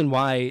the reason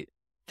why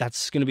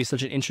that's going to be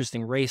such an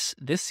interesting race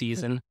this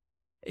season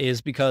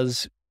is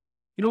because,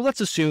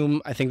 let's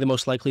assume, I think the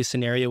most likely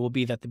scenario will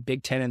be that the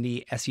Big Ten and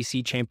the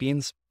SEC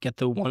champions get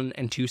the 1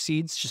 and 2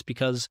 seeds, just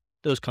because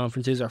those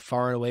conferences are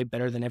far and away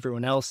better than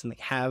everyone else and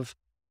they have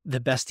the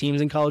best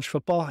teams in college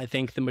football. I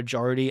think the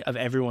majority of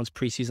everyone's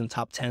preseason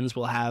top 10s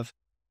will have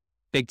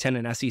Big Ten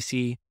and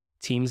SEC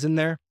teams in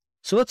there.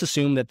 So let's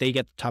assume that they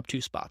get the top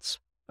 2 spots.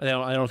 I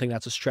don't think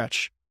that's a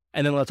stretch.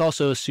 And then let's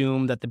also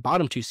assume that the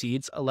bottom 2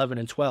 seeds, 11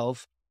 and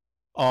 12,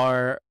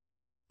 are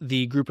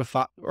the Group of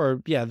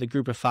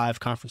 5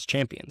 conference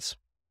champions.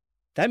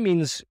 That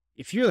means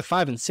if you're the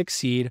 5 and 6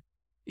 seed,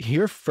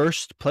 your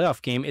first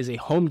playoff game is a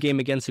home game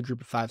against a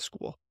Group of 5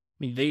 school.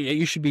 I mean,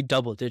 you should be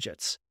double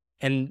digits.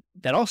 And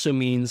that also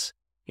means,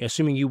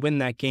 assuming you win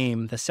that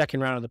game, the second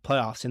round of the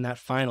playoffs in that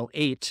final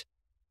 8,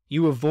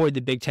 you avoid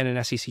the Big Ten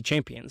and SEC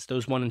champions,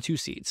 those 1 and 2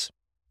 seeds.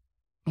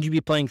 You'd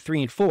be playing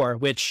 3 and 4,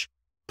 which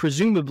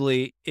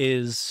presumably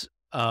is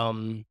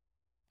the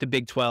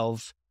Big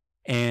 12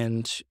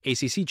 and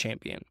ACC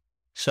champion.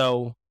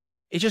 So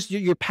it's just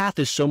your path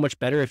is so much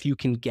better if you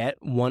can get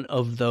one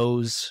of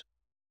those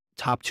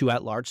top 2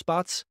 at-large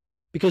spots.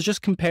 Because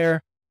just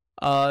compare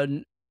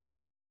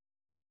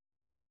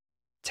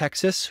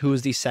Texas, who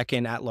is the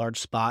second at-large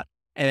spot,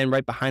 and then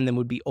right behind them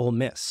would be Ole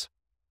Miss.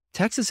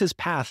 Texas's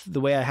path,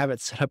 the way I have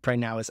it set up right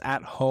now, is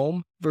at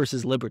home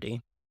versus Liberty,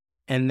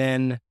 and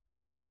then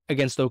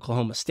against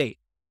Oklahoma State.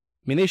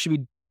 I mean, they should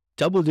be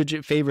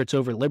double-digit favorites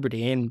over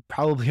Liberty and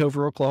probably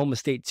over Oklahoma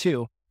State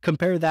too.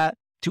 Compare that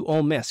to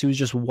Ole Miss, who's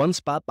just 1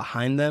 spot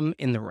behind them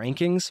in the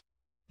rankings.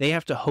 They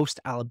have to host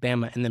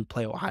Alabama and then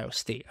play Ohio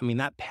State. I mean,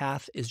 that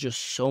path is just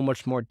so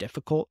much more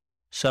difficult.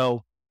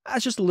 So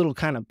that's just a little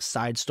kind of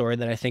side story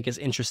that I think is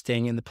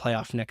interesting in the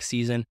playoff next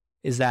season,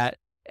 is that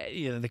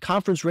the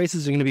conference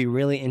races are going to be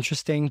really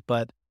interesting,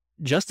 but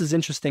just as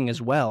interesting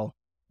as well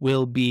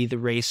will be the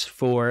race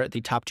for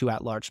the top 2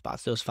 at-large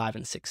spots, those 5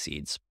 and 6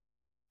 seeds.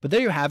 But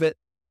there you have it,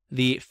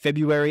 the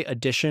February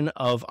edition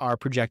of our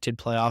projected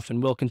playoff,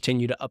 and we'll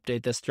continue to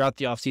update this throughout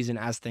the offseason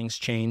as things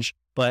change,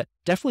 but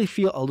definitely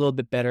feel a little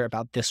bit better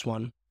about this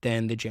one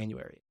than the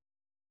January.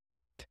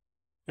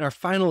 And our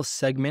final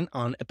segment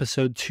on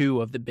episode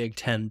 2 of the Big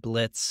Ten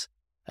Blitz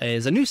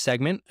is a new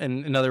segment,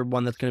 and another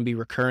one that's going to be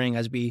recurring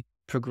as we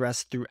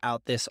progress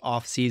throughout this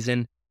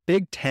offseason,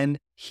 Big Ten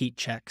Heat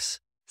Checks.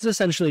 This is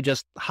essentially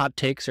just hot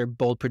takes or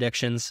bold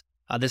predictions,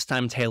 this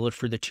time tailored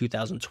for the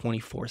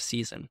 2024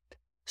 season.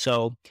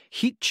 So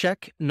heat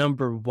check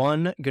number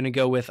 1, going to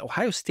go with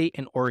Ohio State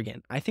and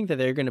Oregon. I think that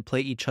they're going to play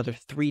each other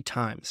 3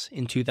 times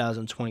in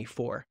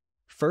 2024.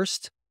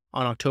 First,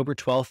 on October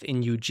 12th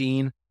in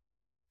Eugene.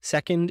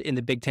 Second, in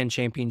the Big Ten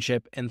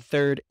Championship. And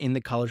third, in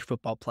the college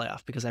football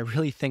playoff, because I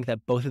really think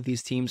that both of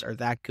these teams are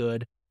that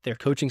good. Their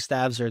coaching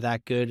staffs are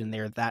that good, and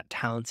they're that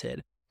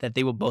talented that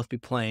they will both be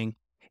playing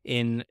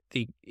in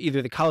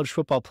either the college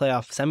football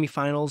playoff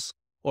semifinals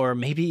or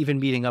maybe even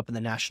meeting up in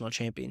the national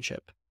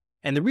championship.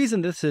 And the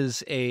reason this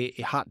is a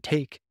hot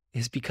take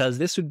is because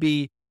this would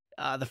be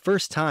the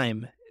first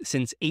time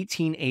since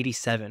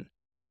 1887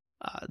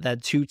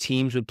 that 2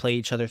 teams would play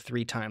each other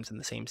 3 times in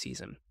the same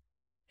season.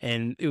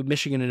 And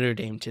Michigan and Notre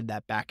Dame did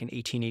that back in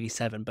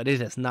 1887, but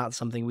it is not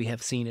something we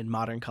have seen in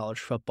modern college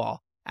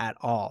football at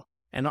all.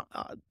 And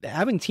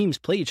having teams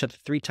play each other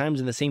 3 times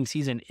in the same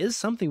season is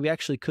something we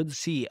actually could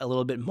see a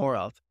little bit more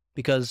of,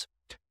 because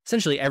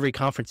essentially every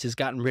conference has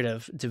gotten rid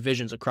of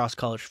divisions across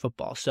college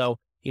football. So,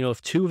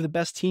 if two of the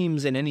best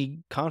teams in any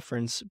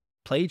conference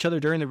play each other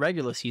during the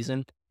regular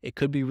season, it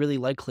could be really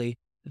likely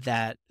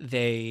that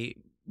they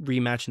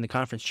rematch in the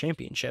conference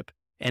championship.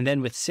 And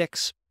then with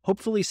 6,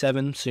 hopefully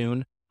 7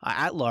 soon,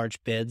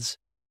 at-large bids,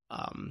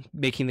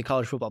 making the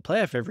college football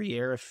playoff every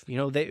year, if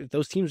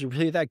those teams are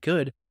really that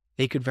good,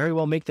 they could very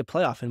well make the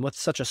playoff. And with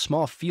such a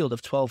small field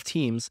of 12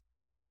 teams,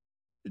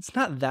 it's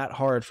not that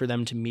hard for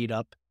them to meet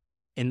up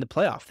in the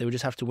playoff. They would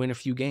just have to win a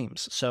few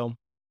games. So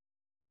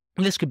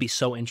this could be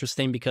so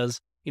interesting because,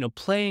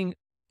 playing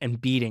and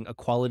beating a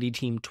quality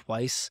team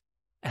twice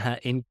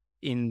in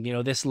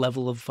this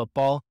level of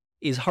football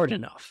is hard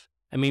enough.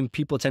 I mean,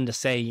 people tend to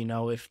say,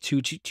 if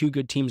two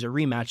good teams are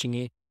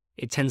rematching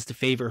it tends to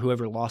favor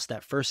whoever lost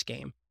that first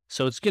game.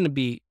 So it's could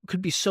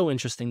be so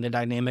interesting, the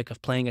dynamic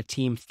of playing a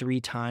team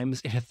 3 times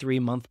in a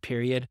 3-month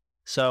period.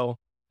 So,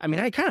 I mean,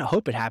 I kind of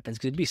hope it happens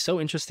because it'd be so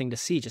interesting to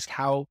see just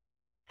how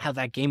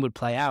that game would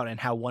play out and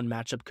how one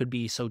matchup could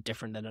be so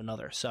different than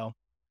another. So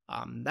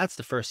that's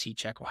the first heat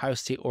check. Ohio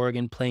State,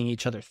 Oregon playing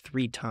each other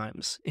 3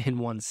 times in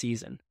one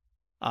season.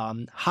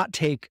 Hot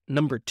take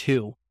number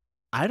 2.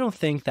 I don't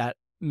think that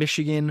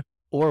Michigan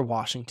or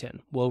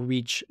Washington will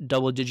reach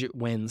double-digit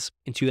wins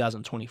in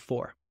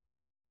 2024.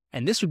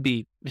 And this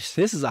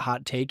is a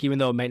hot take, even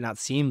though it might not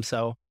seem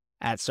so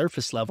at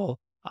surface level.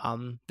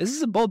 This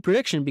is a bold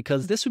prediction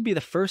because this would be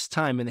the first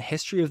time in the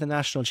history of the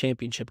national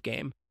championship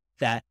game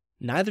that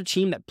neither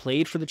team that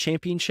played for the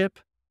championship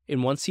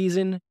in one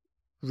season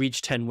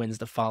reached 10 wins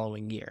the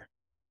following year.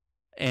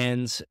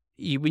 And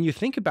when you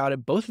think about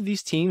it, both of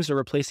these teams are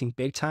replacing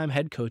big-time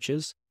head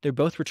coaches. They're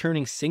both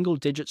returning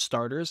single-digit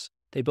starters.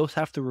 They both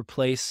have to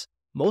replace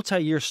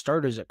multi-year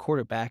starters at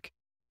quarterback,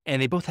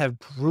 and they both have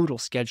brutal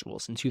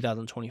schedules in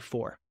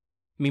 2024.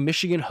 I mean,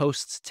 Michigan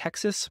hosts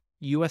Texas,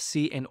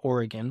 USC, and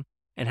Oregon,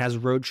 and has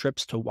road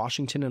trips to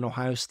Washington and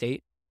Ohio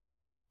State.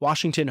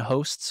 Washington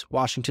hosts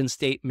Washington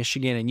State,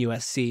 Michigan, and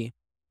USC,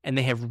 and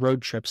they have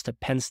road trips to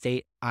Penn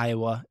State,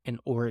 Iowa, and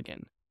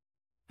Oregon.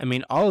 I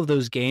mean, all of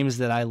those games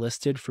that I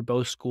listed for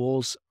both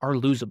schools are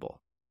losable.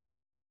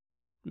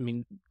 I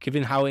mean,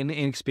 given how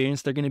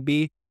inexperienced they're going to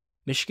be,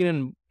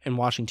 Michigan and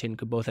Washington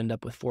could both end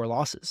up with 4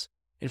 losses.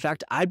 In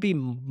fact, I'd be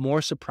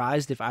more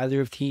surprised if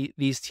either of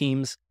these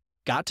teams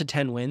got to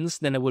 10 wins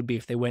than it would be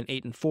if they went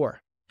 8-4.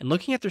 And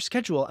looking at their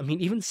schedule, I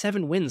mean, even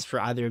 7 wins for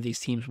either of these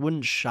teams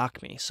wouldn't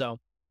shock me. So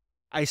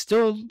I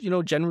still,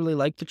 generally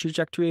like the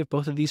trajectory of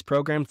both of these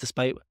programs,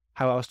 despite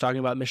how I was talking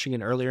about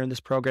Michigan earlier in this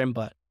program.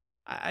 But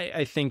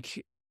I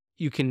think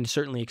you can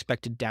certainly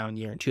expect a down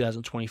year in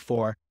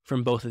 2024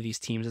 from both of these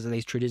teams as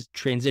they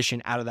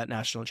transition out of that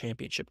national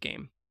championship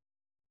game.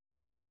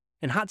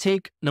 And hot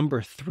take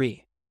number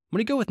 3. I'm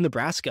going to go with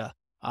Nebraska,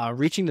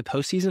 reaching the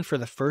postseason for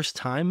the first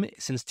time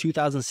since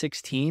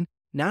 2016.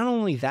 Not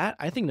only that,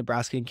 I think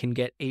Nebraska can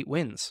get 8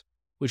 wins,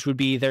 which would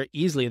be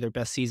easily their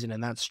best season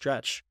in that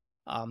stretch.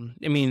 I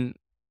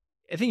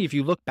think if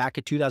you look back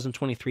at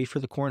 2023 for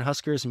the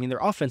Cornhuskers, their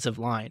offensive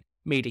line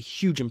made a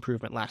huge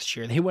improvement last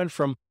year. They went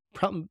from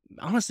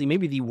honestly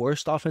maybe the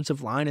worst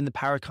offensive line in the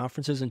power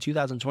conferences in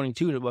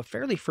 2022 to a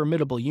fairly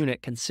formidable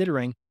unit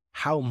considering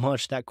how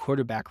much that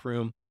quarterback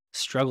room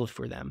struggled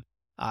for them.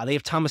 They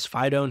have Thomas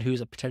Fidone, who's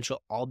a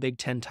potential all-Big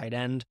Ten tight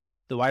end.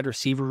 The wide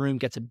receiver room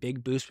gets a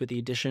big boost with the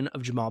addition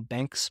of Jamal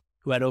Banks,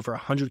 who had over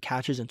 100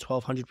 catches and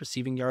 1,200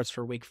 receiving yards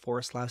for Wake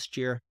Forest last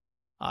year.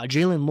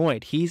 Jalen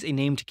Lloyd, he's a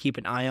name to keep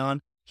an eye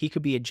on. He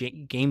could be a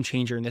game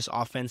changer in this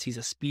offense. He's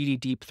a speedy,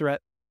 deep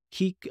threat.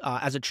 He,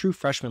 as a true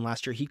freshman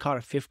last year, he caught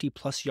a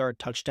 50-plus yard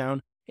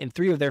touchdown in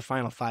 3 of their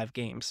final 5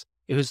 games.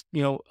 It was,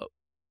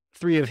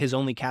 3 of his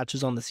only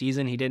catches on the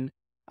season. He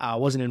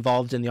wasn't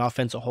involved in the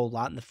offense a whole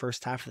lot in the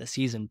first half of the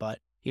season, but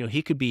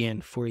he could be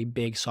in for a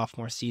big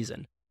sophomore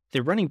season.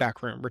 The running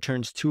back room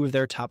returns 2 of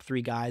their top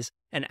 3 guys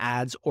and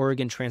adds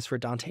Oregon transfer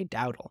Dante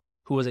Dowdle,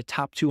 who was a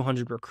top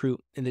 200 recruit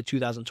in the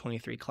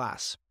 2023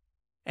 class.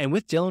 And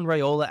with Dylan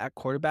Raiola at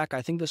quarterback,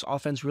 I think this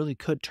offense really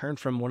could turn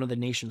from one of the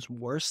nation's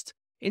worst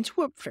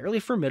into a fairly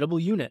formidable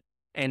unit.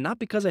 And not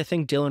because I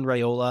think Dylan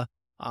Raiola,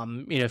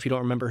 if you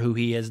don't remember who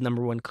he is,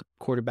 number 1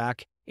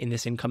 quarterback in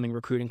this incoming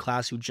recruiting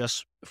class who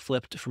just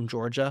flipped from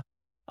Georgia.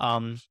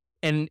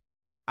 And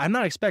I'm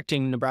not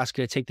expecting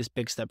Nebraska to take this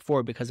big step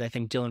forward because I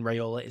think Dylan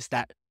Raiola is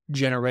that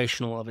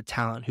generational of a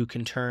talent who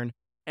can turn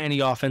any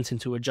offense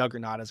into a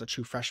juggernaut as a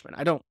true freshman.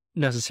 I don't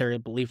necessarily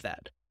believe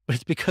that, but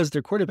it's because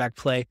their quarterback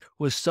play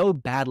was so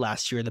bad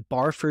last year. The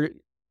bar for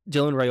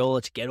Dylan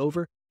Raiola to get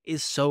over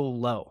is so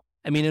low.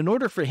 In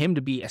order for him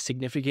to be a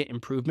significant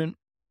improvement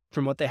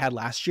from what they had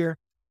last year,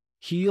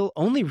 he'll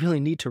only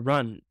really need to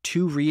run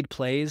 2 read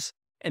plays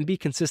and be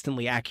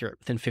consistently accurate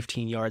within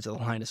 15 yards of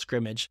the line of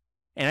scrimmage.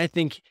 And I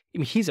think,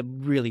 he's a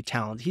really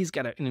talented, he's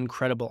got an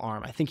incredible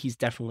arm. I think he's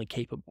definitely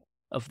capable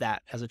of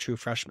that as a true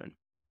freshman.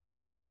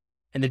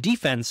 And the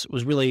defense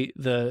was really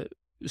the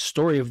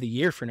story of the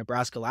year for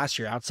Nebraska last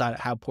year, outside of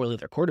how poorly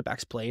their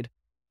quarterbacks played.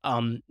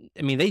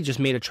 They just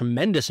made a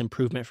tremendous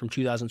improvement from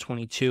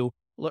 2022.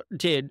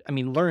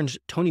 Learned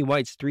Tony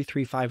White's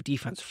 3-3-5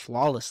 defense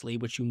flawlessly,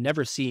 which you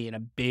never see in a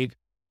big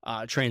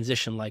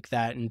transition like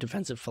that in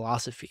defensive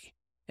philosophy.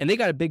 And they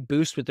got a big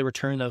boost with the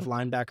return of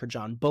linebacker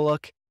John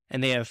Bullock,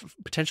 and they have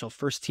potential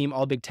first-team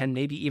All-Big Ten,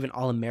 maybe even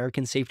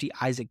All-American safety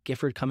Isaac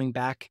Gifford coming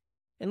back.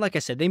 And like I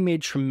said, they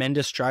made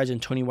tremendous strides in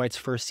Tony White's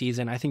first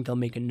season. I think they'll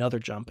make another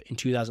jump in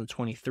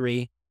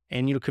 2023,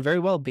 and could very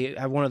well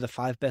have one of the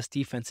 5 best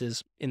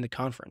defenses in the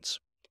conference.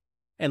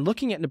 And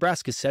looking at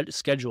Nebraska's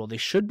schedule, they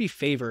should be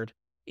favored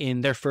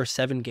in their first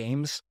 7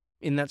 games.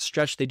 In that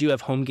stretch, they do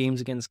have home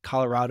games against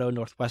Colorado,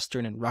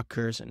 Northwestern, and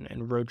Rutgers,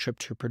 and road trip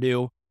to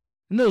Purdue.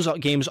 And those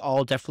games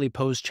all definitely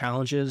pose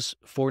challenges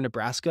for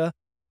Nebraska,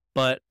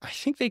 but I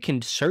think they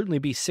can certainly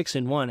be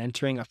 6-1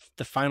 entering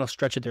the final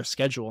stretch of their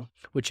schedule,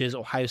 which is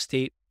Ohio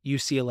State,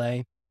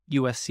 UCLA,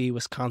 USC,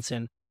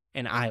 Wisconsin,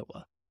 and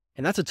Iowa.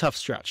 And that's a tough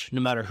stretch,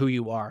 no matter who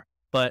you are.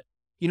 But,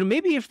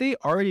 maybe if they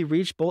already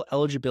reach bowl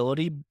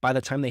eligibility by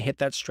the time they hit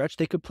that stretch,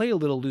 they could play a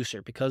little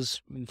looser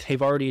because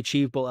they've already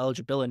achieved bowl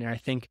eligibility. And I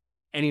think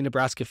any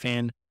Nebraska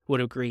fan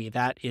would agree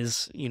that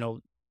is,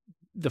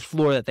 the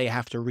floor that they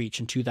have to reach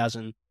in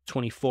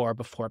 2024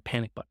 before a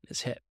panic button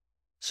is hit.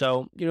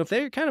 So, if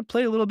they kind of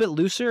play a little bit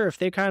looser, if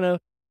they kind of,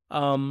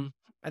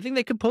 I think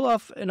they could pull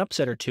off an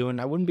upset or two, and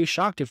I wouldn't be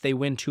shocked if they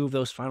win 2 of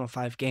those final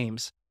 5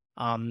 games.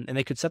 And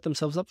they could set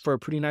themselves up for a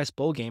pretty nice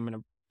bowl game and a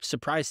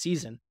surprise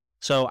season.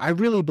 So I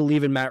really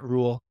believe in Matt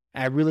Rule.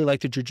 I really like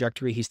the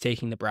trajectory he's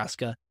taking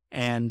Nebraska,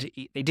 and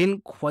they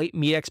didn't quite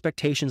meet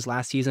expectations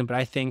last season, but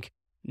I think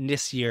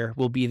this year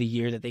will be the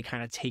year that they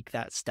kind of take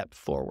that step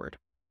forward.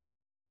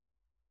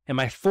 And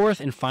my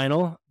 4th and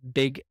final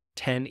Big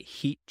Ten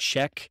heat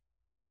check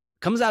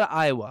comes out of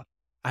Iowa.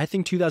 I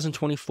think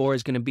 2024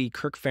 is going to be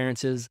Kirk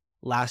Ferentz's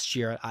last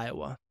year at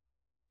Iowa.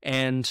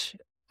 And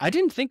I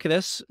didn't think of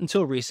this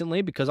until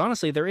recently because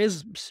honestly, there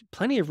is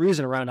plenty of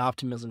reason around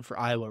optimism for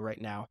Iowa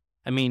right now.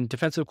 I mean,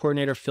 defensive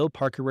coordinator Phil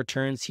Parker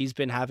returns. He's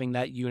been having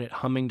that unit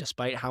humming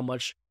despite how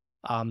much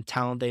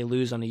talent they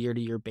lose on a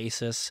year-to-year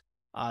basis.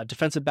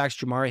 Defensive backs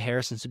Jamari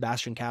Harris and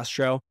Sebastian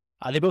Castro,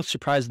 they both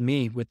surprised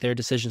me with their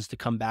decisions to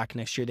come back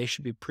next year. They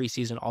should be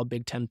preseason all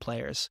Big Ten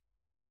players.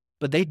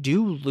 But they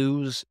do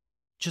lose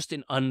just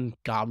an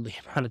ungodly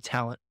amount of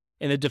talent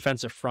in the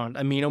defensive front.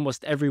 I mean,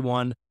 almost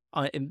everyone,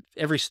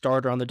 every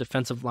starter on the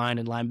defensive line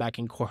and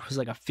linebacking core was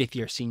like a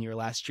 5th-year senior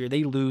last year.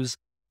 They lose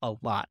a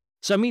lot.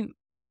 So, I mean,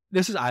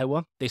 this is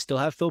Iowa. They still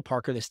have Phil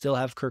Parker. They still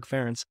have Kirk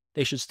Ferentz.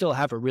 They should still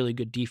have a really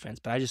good defense,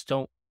 but I just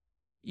don't,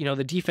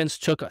 the defense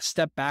took a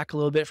step back a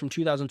little bit from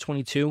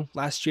 2022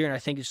 last year, and I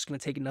think it's just going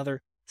to take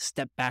another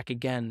step back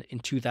again in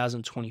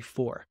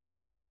 2024.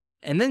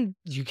 And then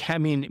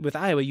with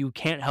Iowa, you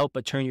can't help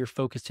but turn your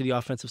focus to the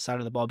offensive side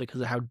of the ball because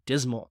of how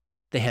dismal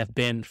they have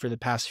been for the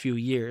past few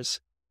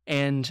years.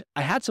 And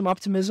I had some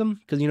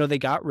optimism because, they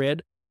got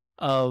rid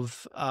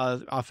of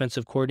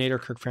offensive coordinator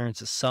Kirk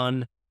Ferentz's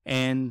son,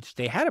 and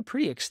they had a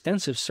pretty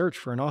extensive search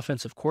for an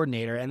offensive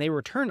coordinator, and they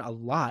return a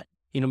lot.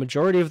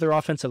 Majority of their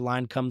offensive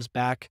line comes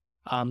back.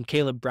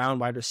 Caleb Brown,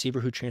 wide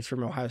receiver who transferred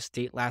from Ohio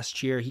State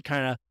last year, he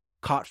kind of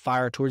caught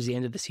fire towards the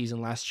end of the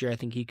season last year. I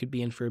think he could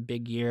be in for a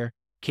big year.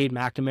 Cade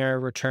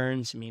McNamara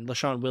returns. I mean,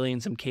 LaShawn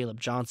Williams and Caleb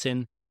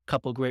Johnson, a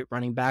couple great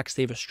running backs.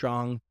 They have a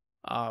strong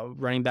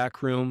running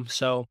back room.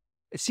 So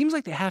it seems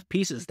like they have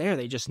pieces there.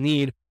 They just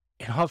need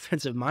an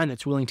offensive mind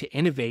that's willing to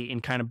innovate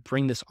and kind of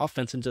bring this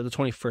offense into the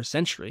 21st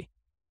century.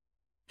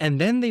 And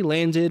then they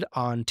landed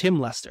on Tim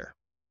Lester.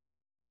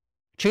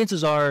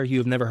 Chances are you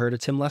have never heard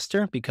of Tim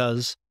Lester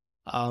because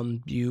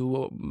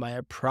you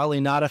are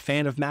probably not a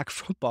fan of MAC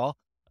football.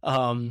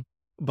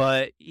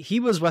 But he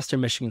was Western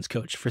Michigan's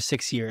coach for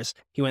 6 years.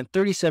 He went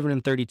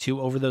 37-32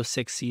 over those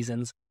 6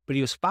 seasons, but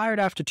he was fired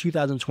after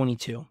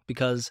 2022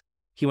 because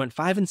he went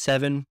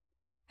 5-7,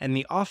 and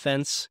the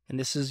offense, and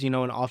this is, an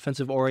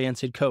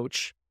offensive-oriented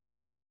coach,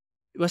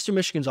 Western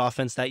Michigan's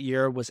offense that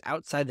year was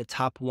outside the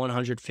top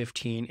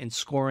 115 in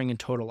scoring and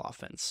total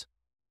offense.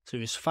 So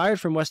he was fired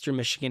from Western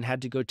Michigan, had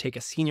to go take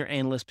a senior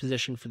analyst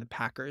position for the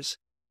Packers.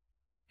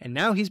 And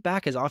now he's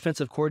back as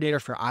offensive coordinator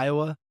for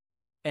Iowa.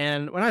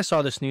 And when I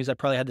saw this news, I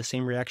probably had the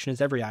same reaction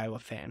as every Iowa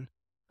fan.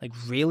 Like,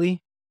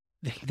 really?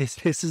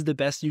 This is the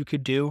best you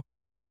could do?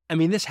 I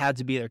mean, this had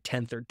to be their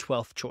 10th or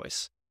 12th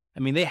choice. I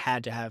mean, they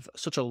had to have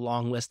such a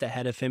long list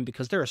ahead of him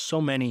because there are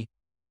so many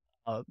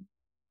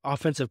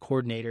offensive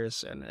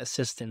coordinators and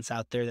assistants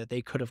out there that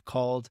they could have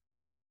called.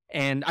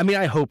 And I mean,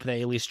 I hope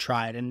they at least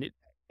tried. And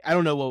I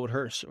don't know what would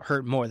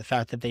hurt more, the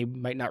fact that they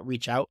might not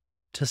reach out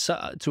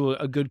to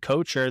a good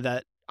coach, or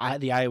that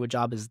the Iowa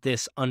job is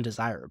this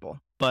undesirable.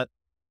 But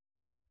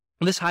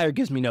this hire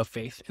gives me no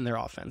faith in their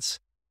offense.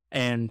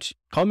 And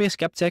call me a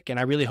skeptic, and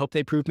I really hope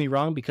they prove me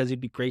wrong, because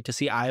it'd be great to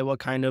see Iowa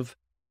kind of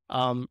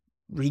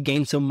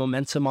regain some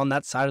momentum on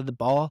that side of the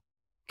ball,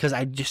 because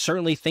I just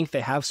certainly think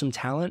they have some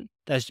talent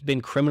that's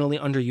been criminally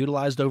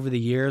underutilized over the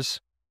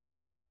years.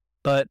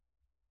 But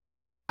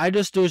I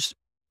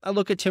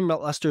look at Tim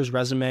Lester's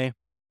resume,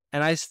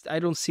 and I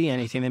don't see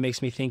anything that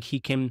makes me think he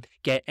can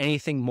get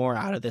anything more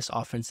out of this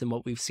offense than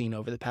what we've seen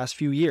over the past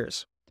few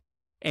years.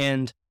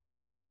 And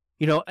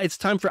it's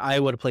time for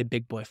Iowa to play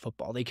big boy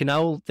football.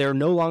 They're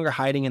no longer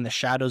hiding in the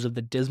shadows of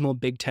the dismal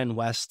Big Ten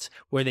West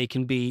where they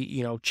can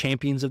be,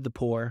 champions of the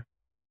poor.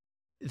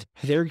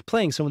 They're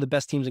playing some of the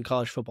best teams in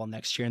college football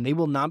next year, and they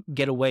will not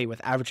get away with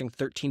averaging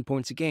 13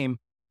 points a game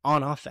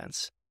on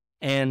offense.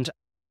 And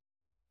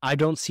I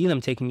don't see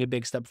them taking a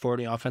big step forward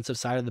on the offensive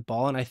side of the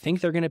ball, and I think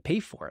they're going to pay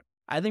for it.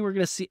 I think we're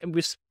going to see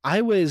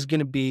Iowa is going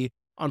to be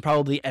on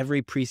probably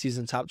every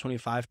preseason top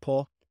 25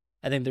 poll.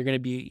 I think they're going to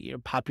be a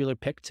popular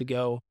pick to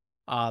go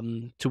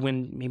to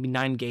win maybe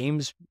 9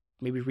 games,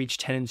 maybe reach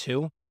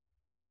 10-2.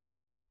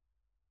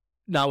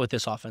 Not with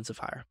this offensive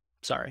hire.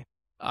 Sorry.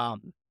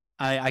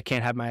 I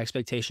can't have my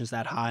expectations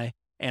that high,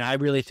 and I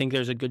really think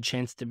there's a good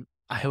chance to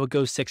Iowa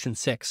goes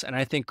 6-6. And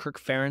I think Kirk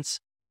Ferentz,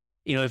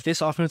 if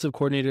this offensive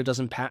coordinator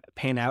doesn't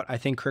pan out, I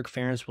think Kirk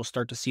Ferentz will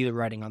start to see the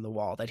writing on the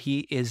wall that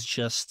he is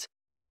just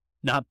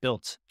not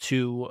built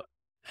to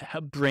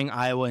bring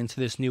Iowa into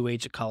this new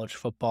age of college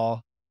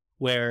football,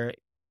 where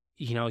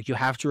you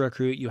have to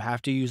recruit, you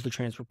have to use the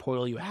transfer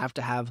portal, you have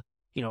to have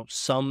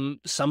some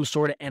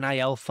sort of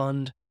NIL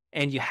fund,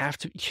 and you have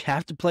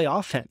to play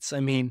offense. I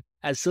mean,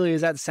 as silly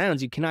as that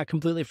sounds, you cannot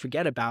completely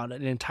forget about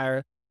an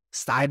entire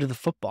side of the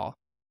football.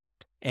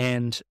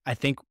 And I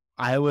think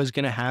Iowa is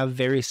going to have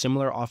very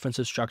similar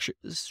offensive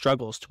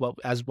struggles to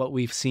what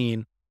we've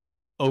seen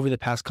over the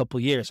past couple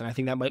of years. And I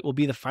think that will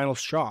be the final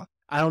straw.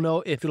 I don't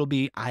know if it'll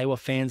be Iowa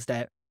fans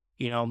that,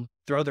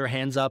 throw their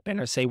hands up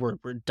and say we're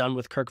done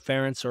with Kirk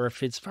Ferentz, or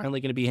if it's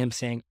finally going to be him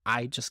saying,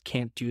 I just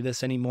can't do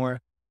this anymore.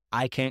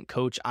 I can't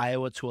coach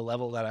Iowa to a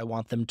level that I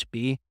want them to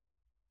be.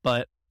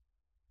 But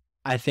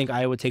I think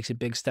Iowa takes a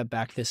big step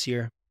back this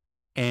year.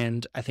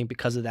 And I think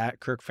because of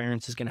that, Kirk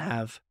Ferentz is going to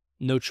have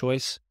no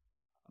choice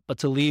but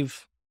to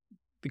leave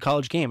the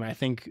college game. I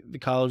think the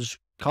college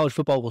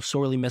football will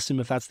sorely miss him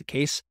if that's the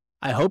case.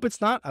 I hope it's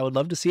not. I would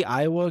love to see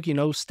Iowa,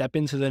 step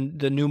into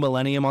the new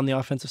millennium on the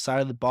offensive side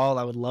of the ball.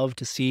 I would love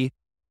to see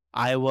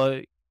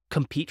Iowa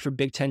compete for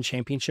Big Ten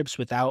championships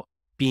without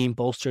being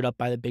bolstered up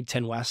by the Big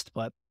Ten West.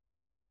 But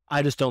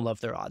I just don't love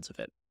their odds of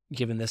it,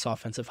 given this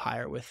offensive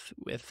hire with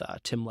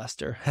Tim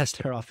Lester as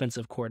their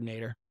offensive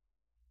coordinator.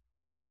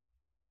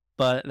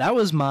 But that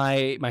was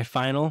my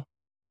final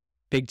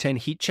Big Ten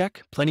heat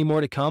check. Plenty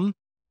more to come.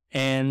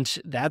 And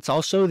that's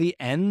also the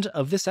end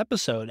of this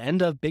episode,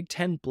 end of Big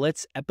Ten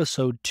Blitz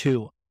episode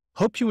 2.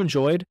 Hope you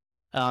enjoyed.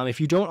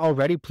 If you don't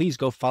already, please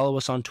go follow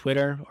us on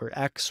Twitter or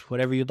X,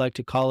 whatever you'd like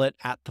to call it,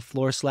 at The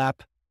Floor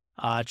Slap.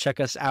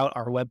 Check us out,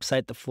 our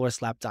website,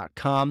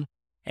 thefloorslap.com.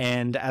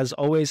 And as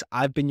always,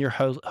 I've been your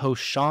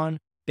host, Sean.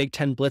 Big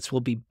Ten Blitz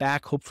will be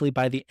back. Hopefully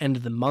by the end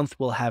of the month,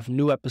 we'll have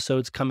new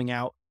episodes coming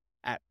out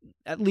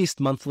at least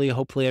monthly,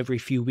 hopefully every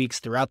few weeks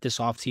throughout this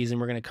offseason.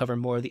 We're going to cover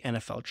more of the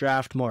NFL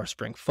draft, more of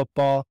spring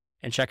football,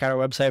 and check out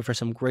our website for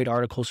some great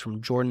articles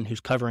from Jordan, who's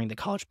covering the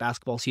college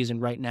basketball season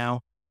right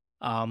now.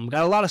 Got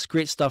a lot of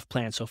great stuff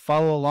planned, so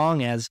follow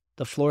along as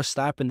the Floor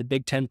Slap and the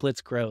Big Ten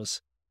Blitz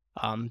grows.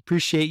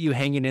 Appreciate you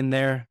hanging in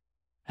there.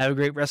 Have a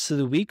great rest of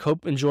the week.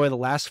 Hope enjoy the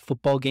last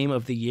football game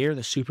of the year,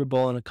 the Super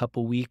Bowl, in a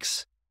couple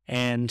weeks.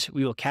 And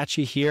we will catch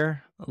you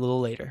here a little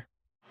later.